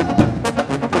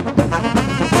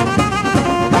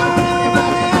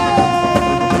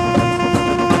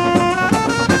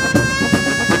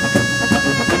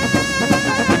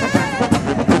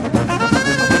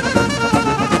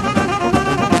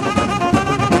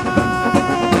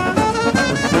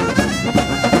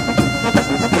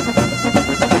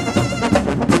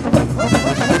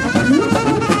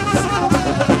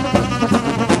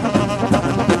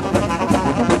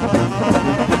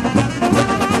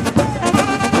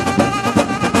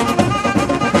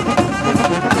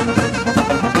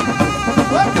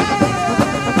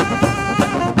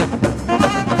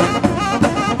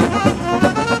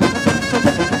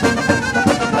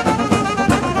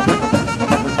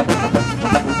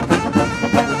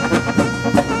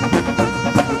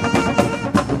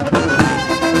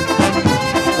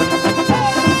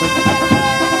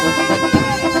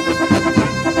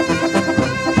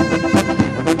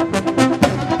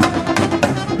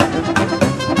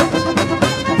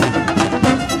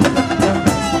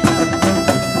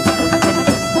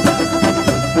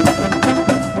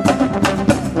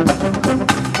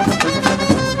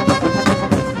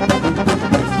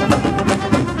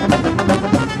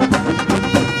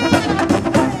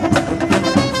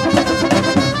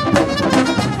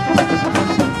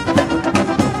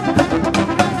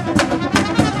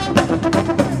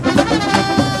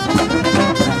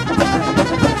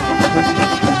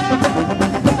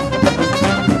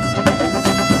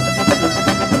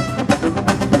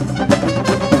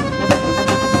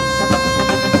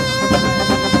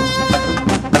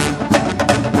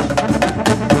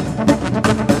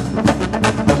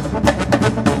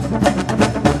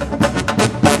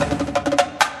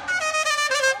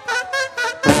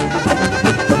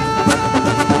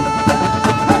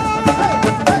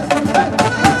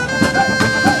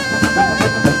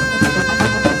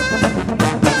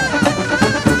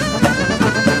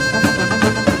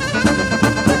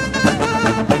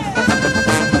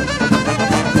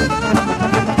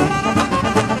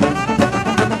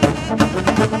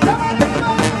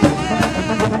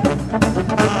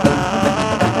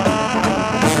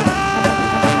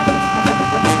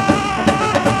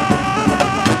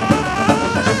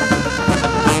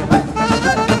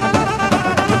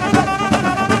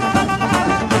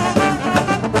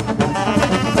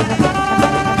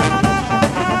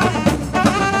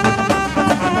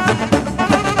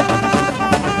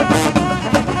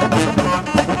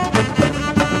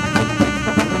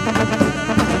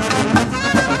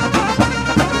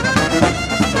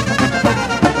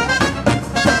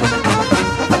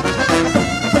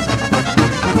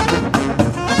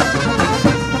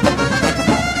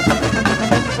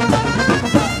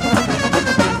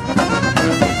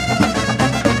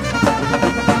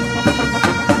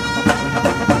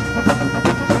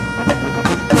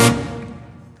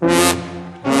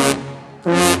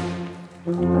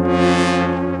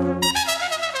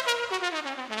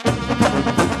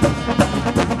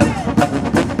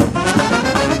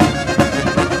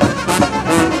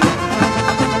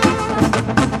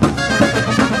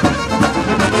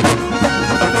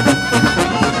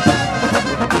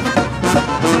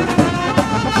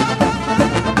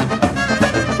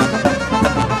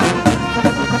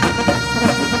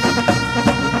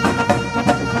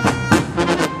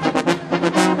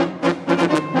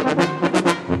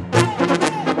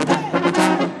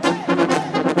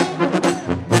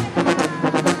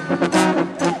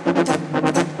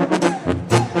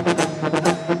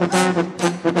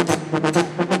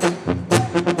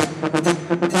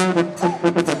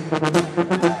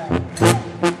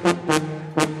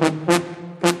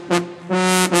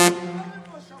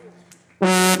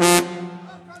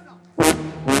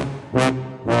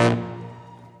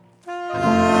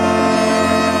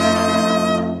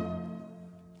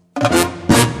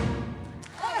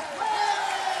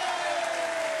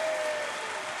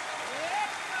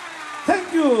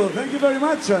 Thank you very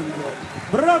much. And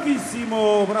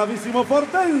bravissimo, bravissimo for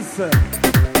dance.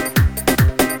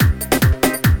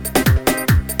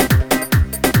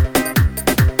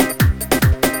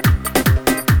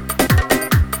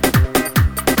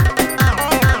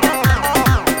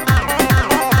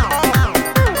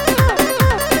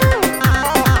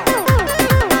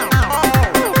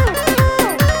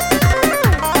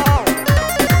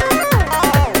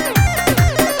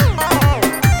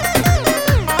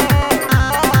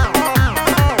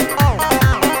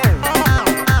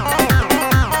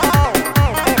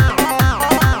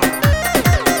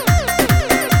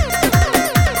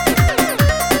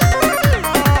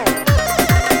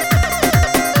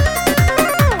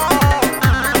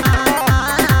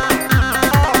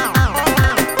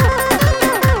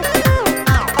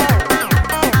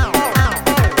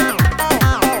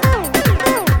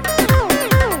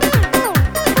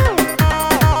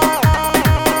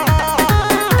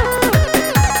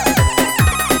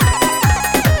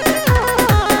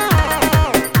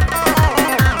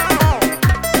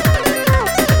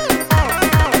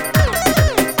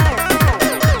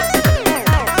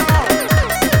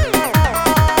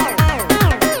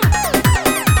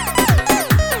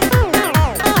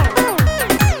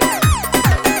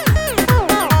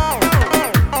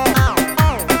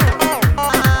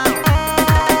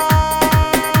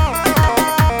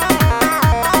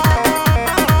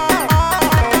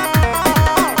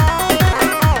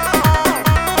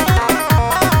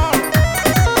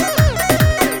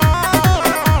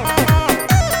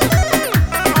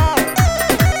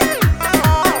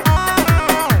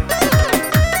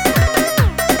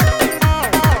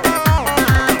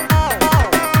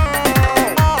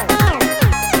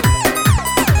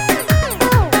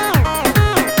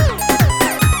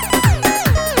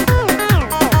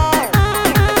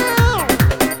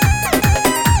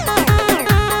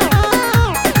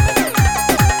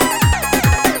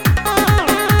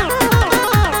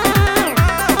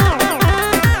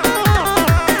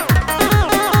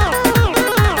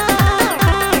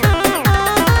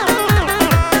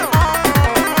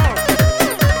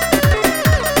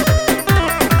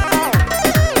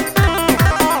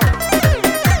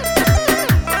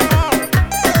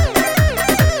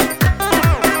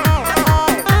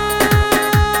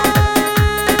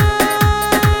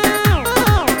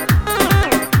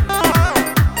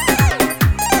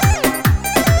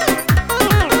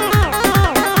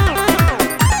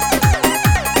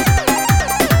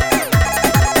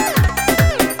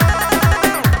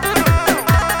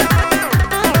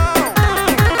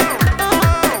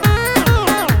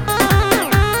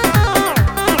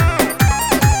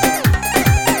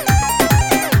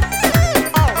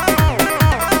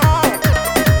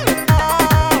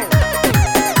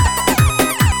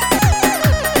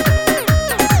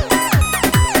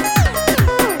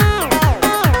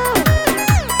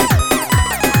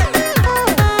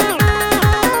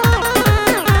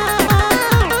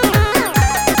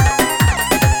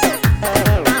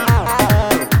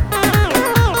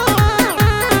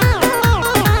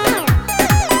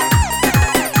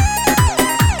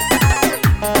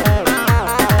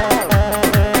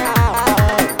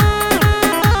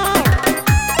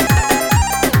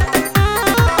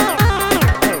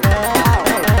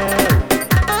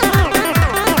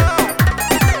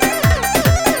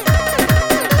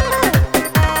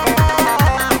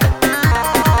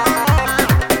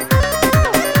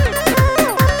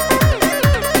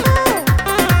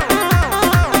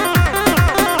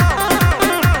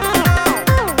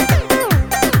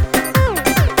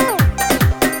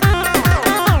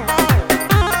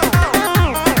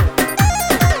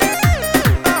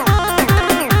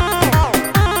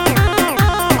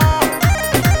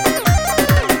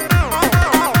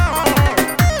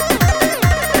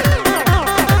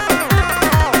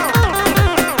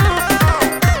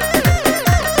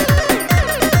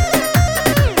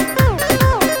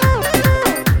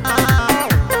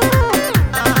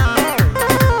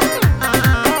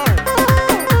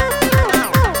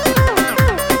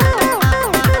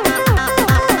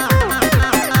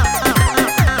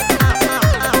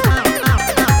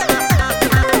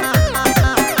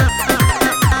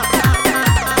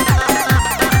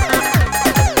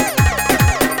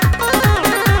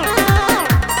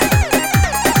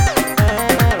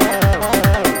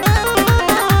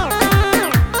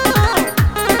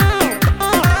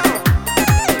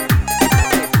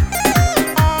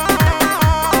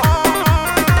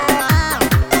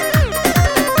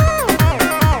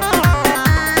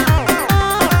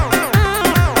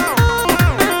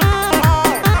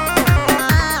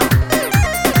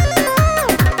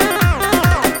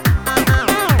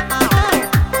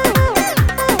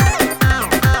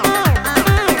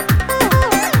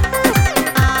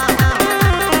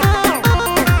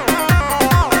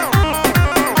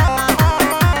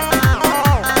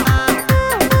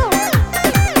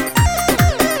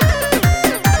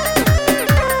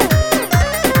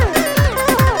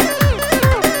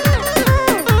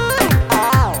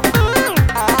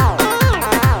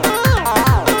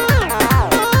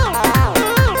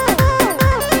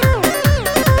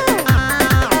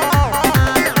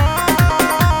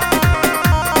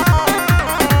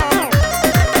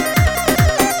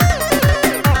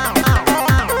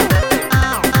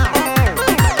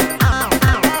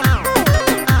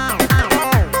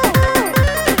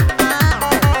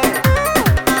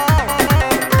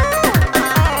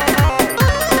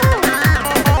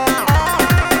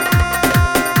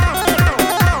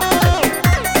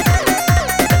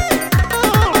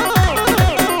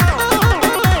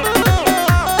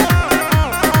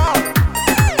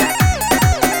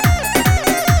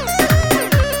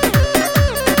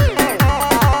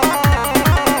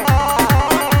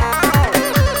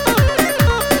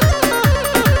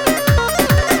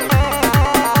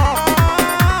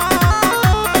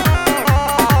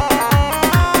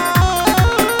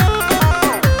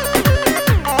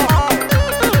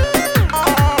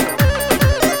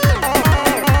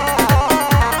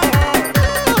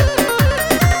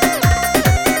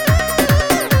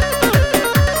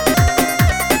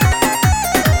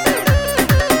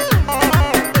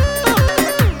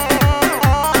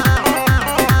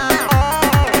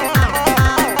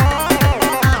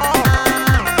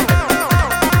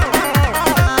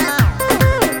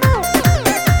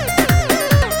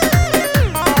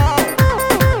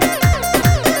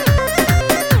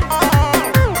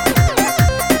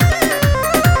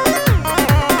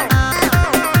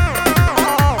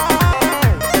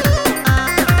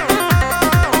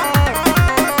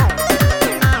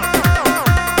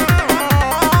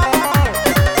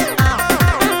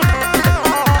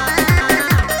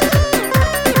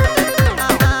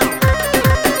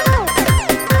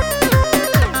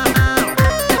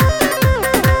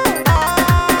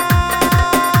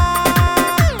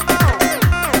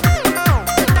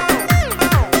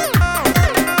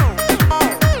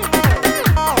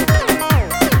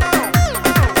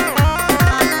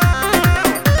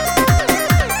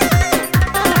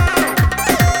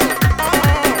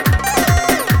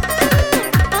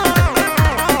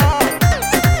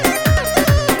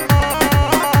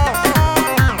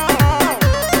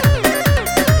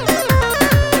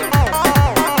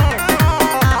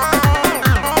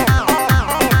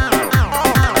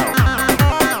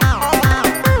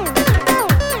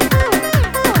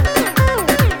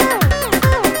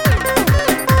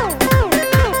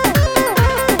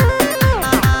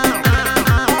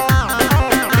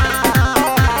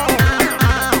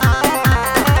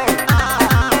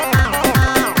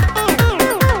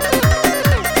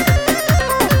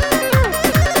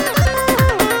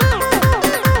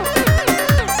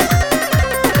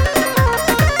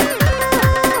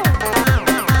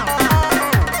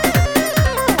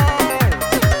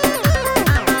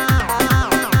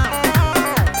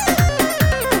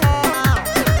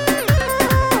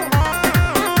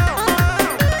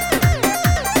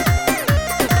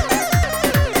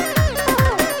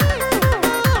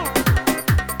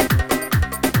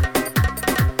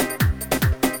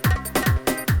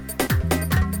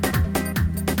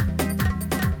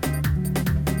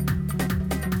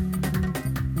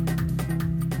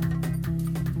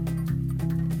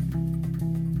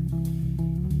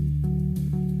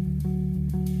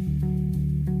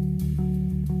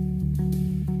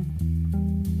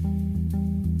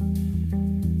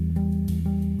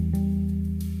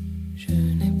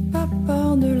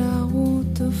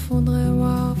 faudrait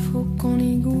voir, faut qu'on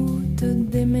y goûte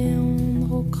des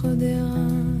méandres au creux des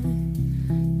reins.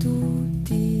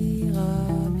 Tout ira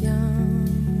bien.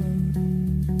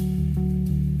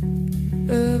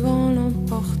 Le vent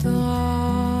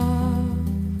l'emportera.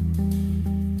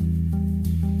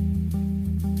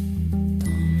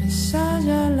 Ton message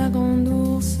à la grande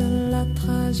ours, la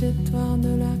trajectoire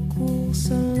de la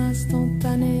course,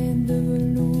 l'instantané de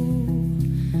velours,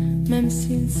 même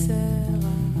s'il sert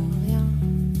à rien.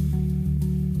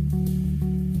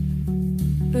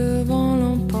 Le vent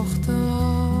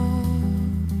l'emportera.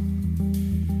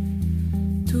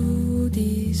 Tout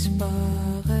disparaîtra.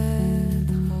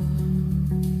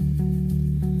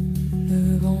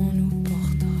 Le vent nous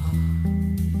portera.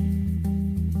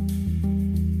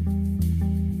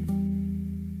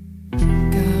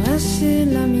 Caresser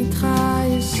la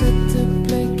mitraille, cette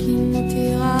plaie qui nous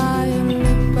tiraille,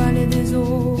 le palais des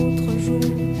autres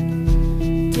jours,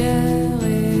 hier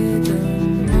et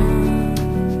demain.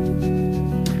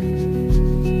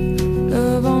 Le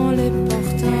vent les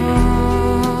portera.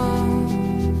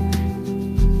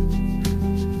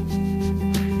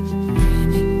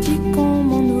 Génétique en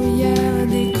bandoulière,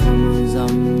 des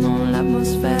chromosomes dans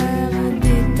l'atmosphère,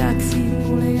 des taxis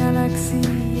pour les galaxies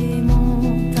et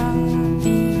mon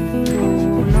tapis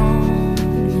volant.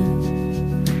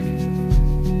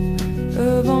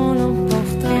 Le vent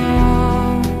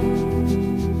l'emportera.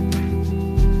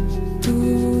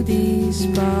 Tout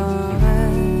disparaîtra.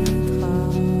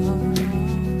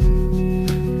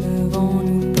 Le vent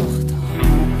nous portera.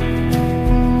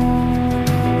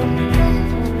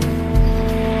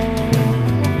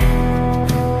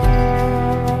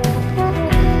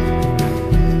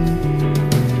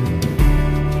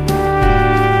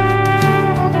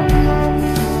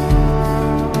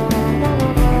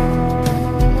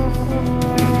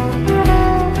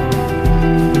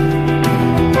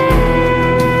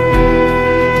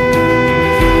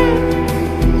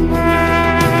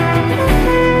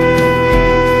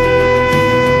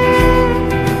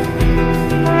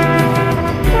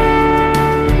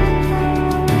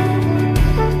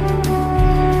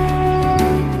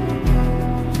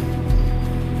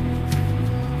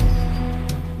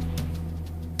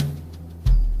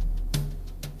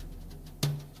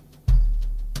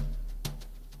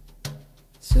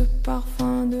 Ce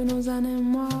parfum de nos années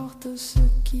mortes, ce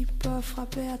qui peut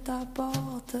frapper à ta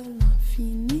porte,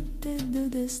 l'infinité de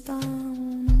destin,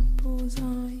 on nous pose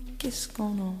un et qu'est-ce qu'on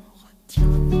en retient?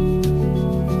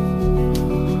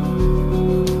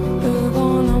 Le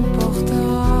vent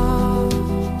l'emportera.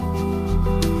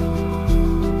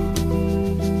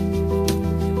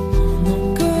 Pendant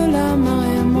que la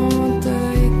marée monte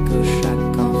et que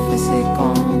chacun fait ses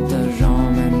comptes,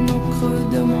 j'emmène au creux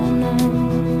de mon nom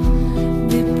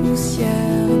des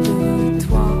poussières de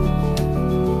toi.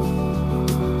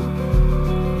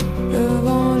 Le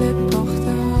vent les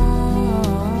portera.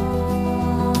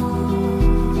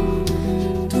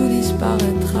 Tout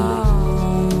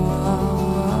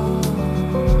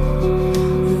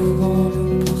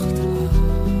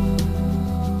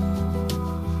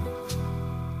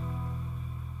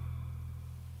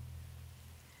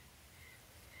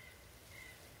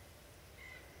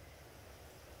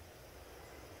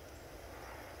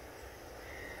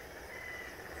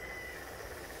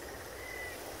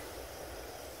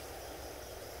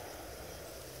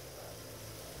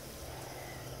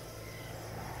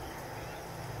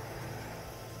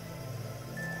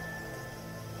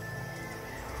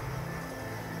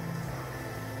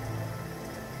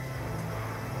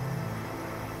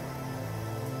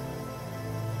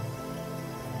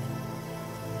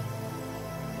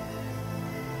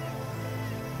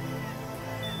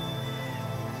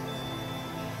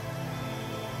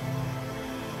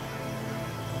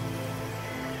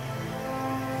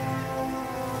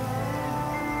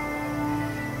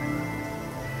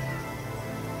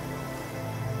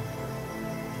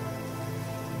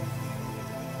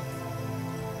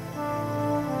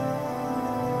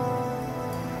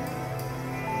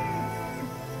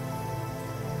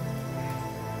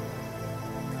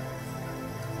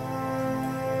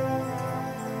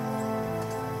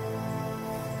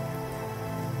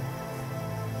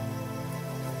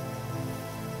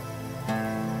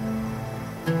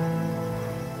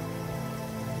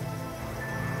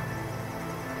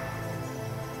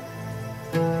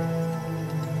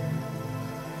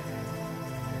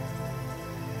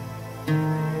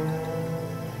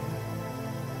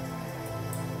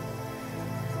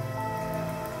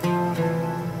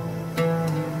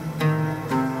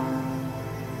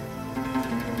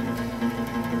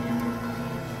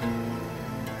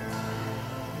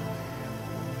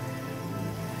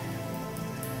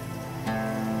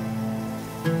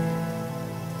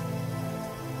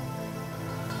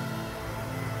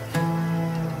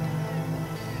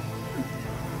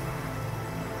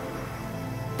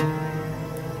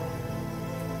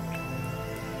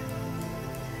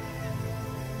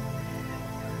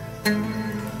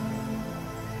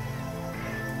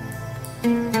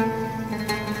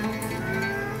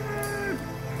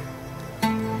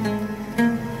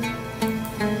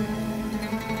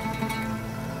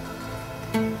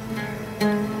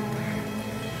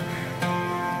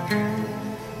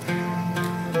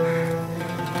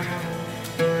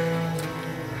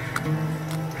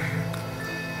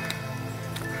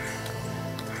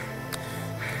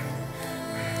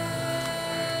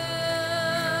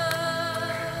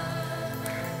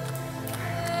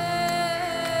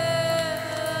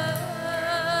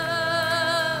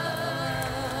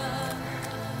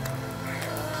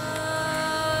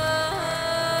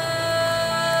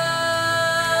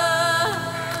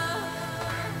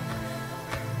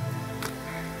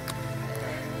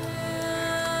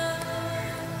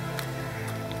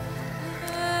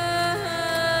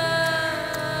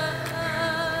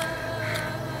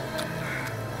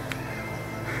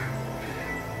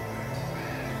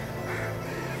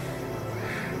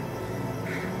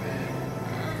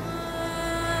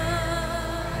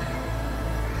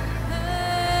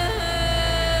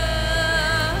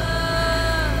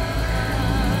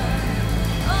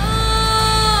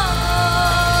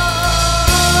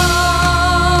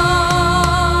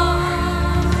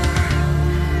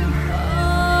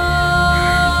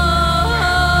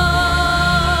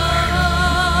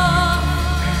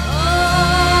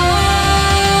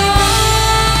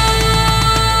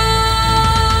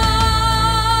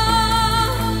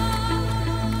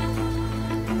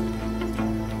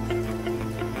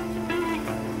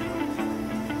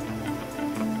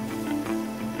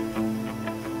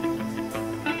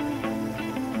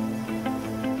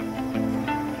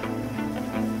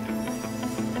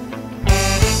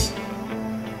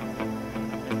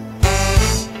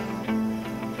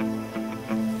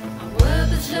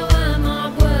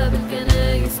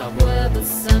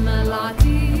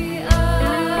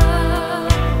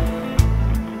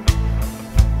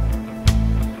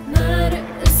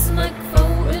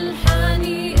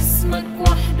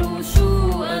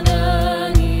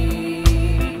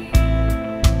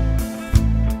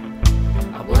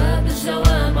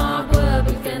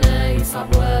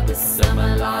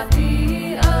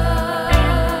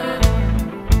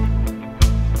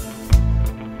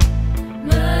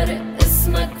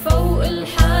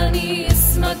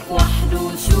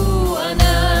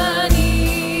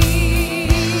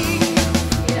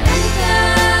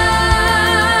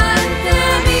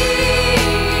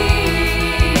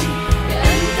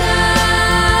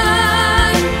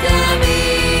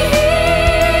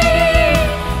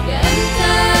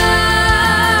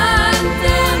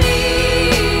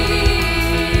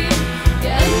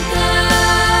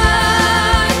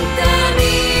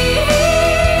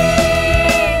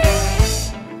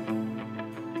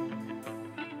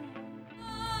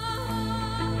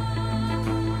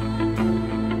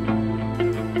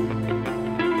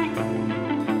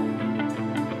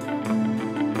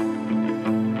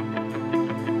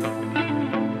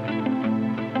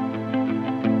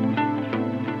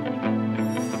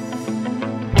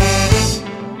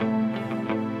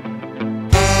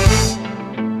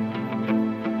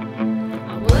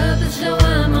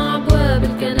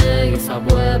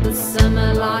أبواب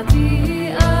السما العتيقة